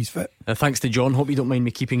for him if he's fit. Thanks to John. Hope you don't mind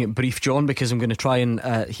me keeping it brief, John, because I'm going to try and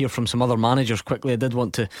hear from some other managers quickly. I did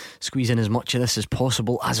want to squeeze in as much of this as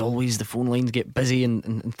possible. As always, the phone lines get busy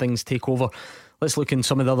and things take over. Let's look in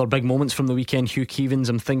some of the other big moments from the weekend. Hugh Keevins,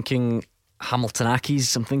 I'm thinking Hamilton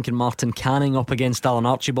Accies, I'm thinking Martin Canning up against Alan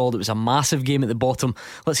Archibald. It was a massive game at the bottom.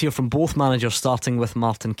 Let's hear from both managers, starting with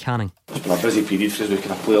Martin Canning. It's been a busy period for us, with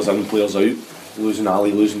kind of players in, players out, losing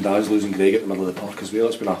Ali, losing Daz, losing Greg at the middle of the park as well.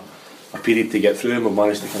 It's been a period to get through, and we've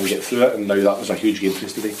managed to kind of get through it, and now that was a huge game for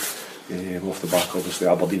us today. off the back obviously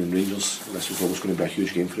Aberdeen and Rangers. This was always going to be a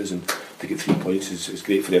huge game for us, and to get 3 points is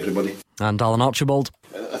great for everybody. And Alan Archibald.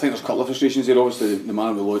 I think there's a couple of frustrations there. Obviously the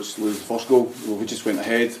man we lose the first goal. We just went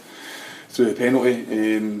ahead through the penalty,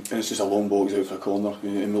 and it's just a long ball goes out for a corner,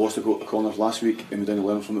 and we lost the corners last week, and we didn't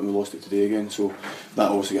learn from it, and we lost it today again, so that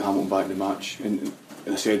obviously got Hamilton back in the match. And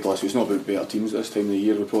I said last week, it's not about better teams at this time of the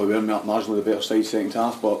year. We probably were marginally the better side second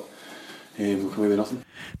half, but we come away with nothing.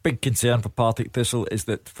 Big concern for Partick Thistle is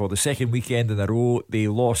that for the second weekend in a row they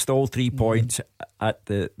lost all 3 points at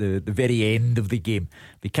the very end of the game.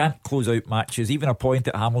 They can't close out matches. Even a point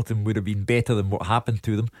at Hamilton would have been better than what happened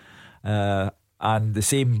to them, and the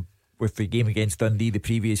same with the game against Dundee the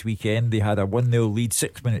previous weekend. They had a 1-0 lead,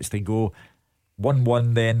 6 minutes to go,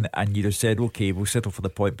 1-1 then, and you'd have said okay, we'll settle for the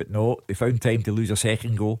point, but no, they found time to lose a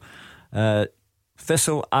second goal.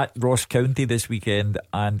 Thistle at Ross County this weekend,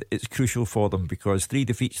 and it's crucial for them because 3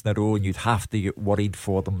 defeats in a row and you'd have to get worried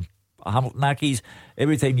for them. Hamilton Accies,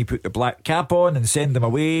 every time you put the black cap on and send them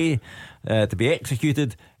away to be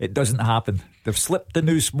executed, it doesn't happen. They've slipped the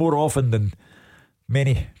noose more often than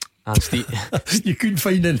many. And you couldn't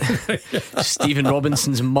find it. Stephen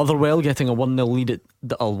Robinson's Motherwell getting a 1-0 lead at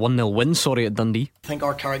a 1-0 win at Dundee. I think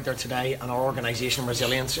our character today and our organisation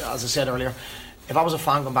resilience, as I said earlier, if I was a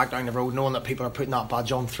fan going back down the road knowing that people are putting that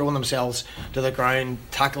badge on, throwing themselves to the ground,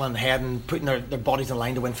 tackling, heading, putting their bodies in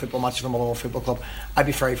line to win football matches from a Motherwell Football Club, I'd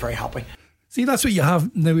be very, very happy. See, that's what you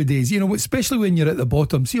have nowadays, especially when you're at the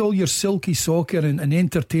bottom. See, all your silky soccer and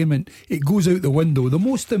entertainment, it goes out the window. The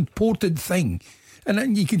most important thing,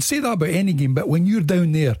 and you can say that about any game, but when you're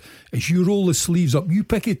down there, is you roll the sleeves up, you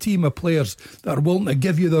pick a team of players that are willing to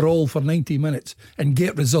give you their all for 90 minutes and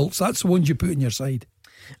get results. That's the ones you put on your side.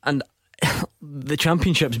 And the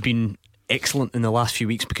Championship's been excellent in the last few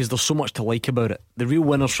weeks because there's so much to like about it. The real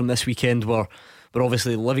winners from this weekend were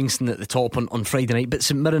obviously Livingston at the top on Friday night, but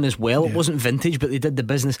St Mirren as well. It wasn't vintage, but they did the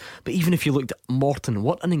business. But even if you looked at Morton,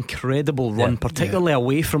 what an incredible run, particularly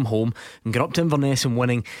away from home, and got up to Inverness and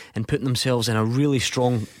winning and putting themselves in a really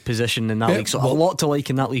strong position in that league. So a lot to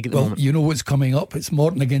like in that league at the moment. You know what's coming up? It's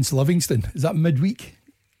Morton against Livingston. Is that midweek?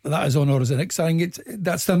 That is on or is it next? I think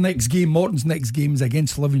that's their next game. Morton's next game is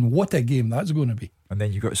against Livingston. What a game that's going to be. And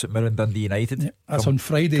then you've got St Mirren Dundee United. Yeah, that's on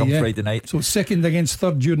Friday. Friday night. So second against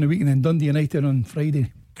third during the week, and then Dundee United on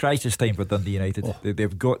Friday. Crisis time for Dundee United.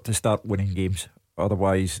 They've got to start winning games,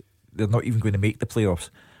 otherwise they're not even going to make the playoffs,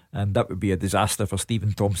 and that would be a disaster for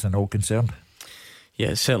Stephen Thompson and all concerned.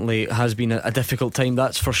 Yeah, it certainly has been a difficult time,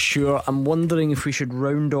 that's for sure. I'm wondering if we should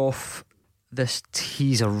round off this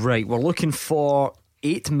teaser right. We're looking for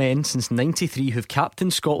 8 men since 93 who've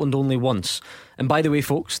captained Scotland only once. And by the way,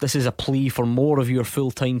 folks, this is a plea for more of your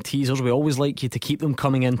full-time teasers. We always like you to keep them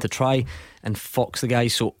coming in to try and fox the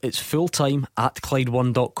guys. So it's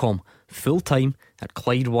fulltime@Clyde1.com.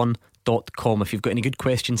 Fulltime@Clyde1.com. If you've got any good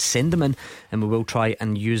questions, send them in and we will try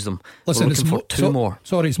and use them. Listen, we're looking for two more.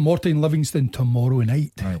 Sorry, it's Morton Livingston tomorrow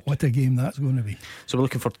night. Right. What a game that's going to be. So we're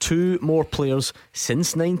looking for 2 more players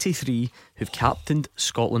since 93 who've captained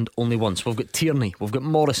Scotland only once. We've got Tierney, we've got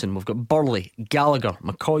Morrison, we've got Burley, Gallagher,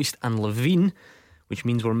 McCoist and Levine, which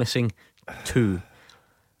means we're missing 2.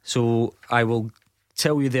 So I will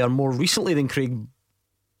tell you they are more recently than Craig.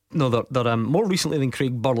 No, they're more recently than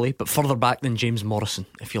Craig Burley, but further back than James Morrison,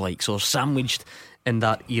 if you like. So they're sandwiched in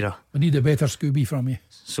that era. I need a better Scooby from you.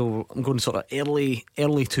 So I'm going sort of early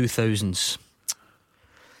 2000s.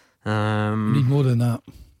 Need more than that.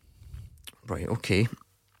 Right, okay.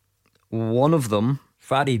 One of them,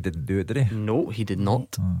 Farry didn't do it, did he? No, he did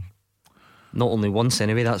not. Not only once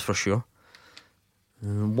anyway, that's for sure.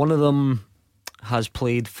 One of them has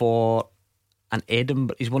played for an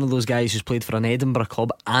Edinburgh. He's one of those guys who's played for an Edinburgh club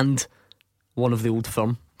and one of the old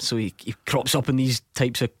firm. So he crops up in these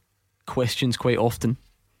types of questions quite often.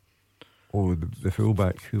 Oh, the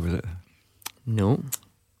fullback, who was it? No.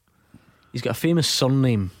 He's got a famous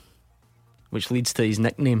surname, which leads to his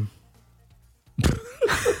nickname.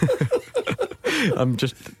 I'm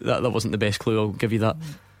just that wasn't the best clue, I'll give you that.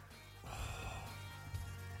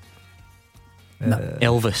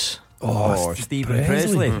 Elvis. Oh, Stephen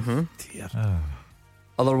Presley. Mm-hmm.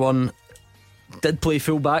 Other one did play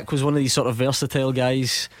fullback, was one of these sort of versatile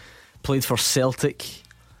guys, played for Celtic,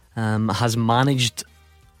 has managed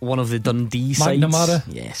one of the Dundee sides. McNamara.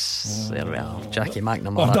 Yes, there we are. Jackie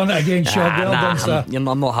McNamara. I've done it again, Sean. Well done, sir.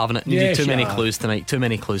 I'm not having it. You Yes, do too many you are. clues tonight. Too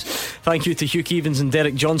many clues. Thank you to Hugh Keevins and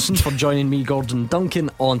Derek Johnson for joining me, Gordon Duncan,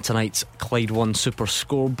 on tonight's Clyde One Super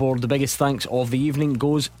Scoreboard. The biggest thanks of the evening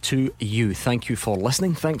goes to you. Thank you for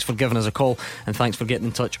listening. Thanks for giving us a call, and thanks for getting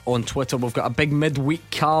in touch on Twitter. We've got a big midweek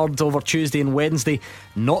card over Tuesday and Wednesday,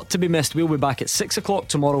 not to be missed. We'll be back at 6 o'clock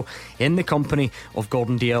tomorrow in the company of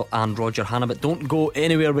Gordon Dalziel and Roger Hannah. But don't go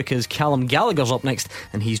anywhere, because Callum Gallagher's up next,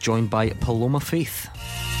 and he's joined by Paloma Faith.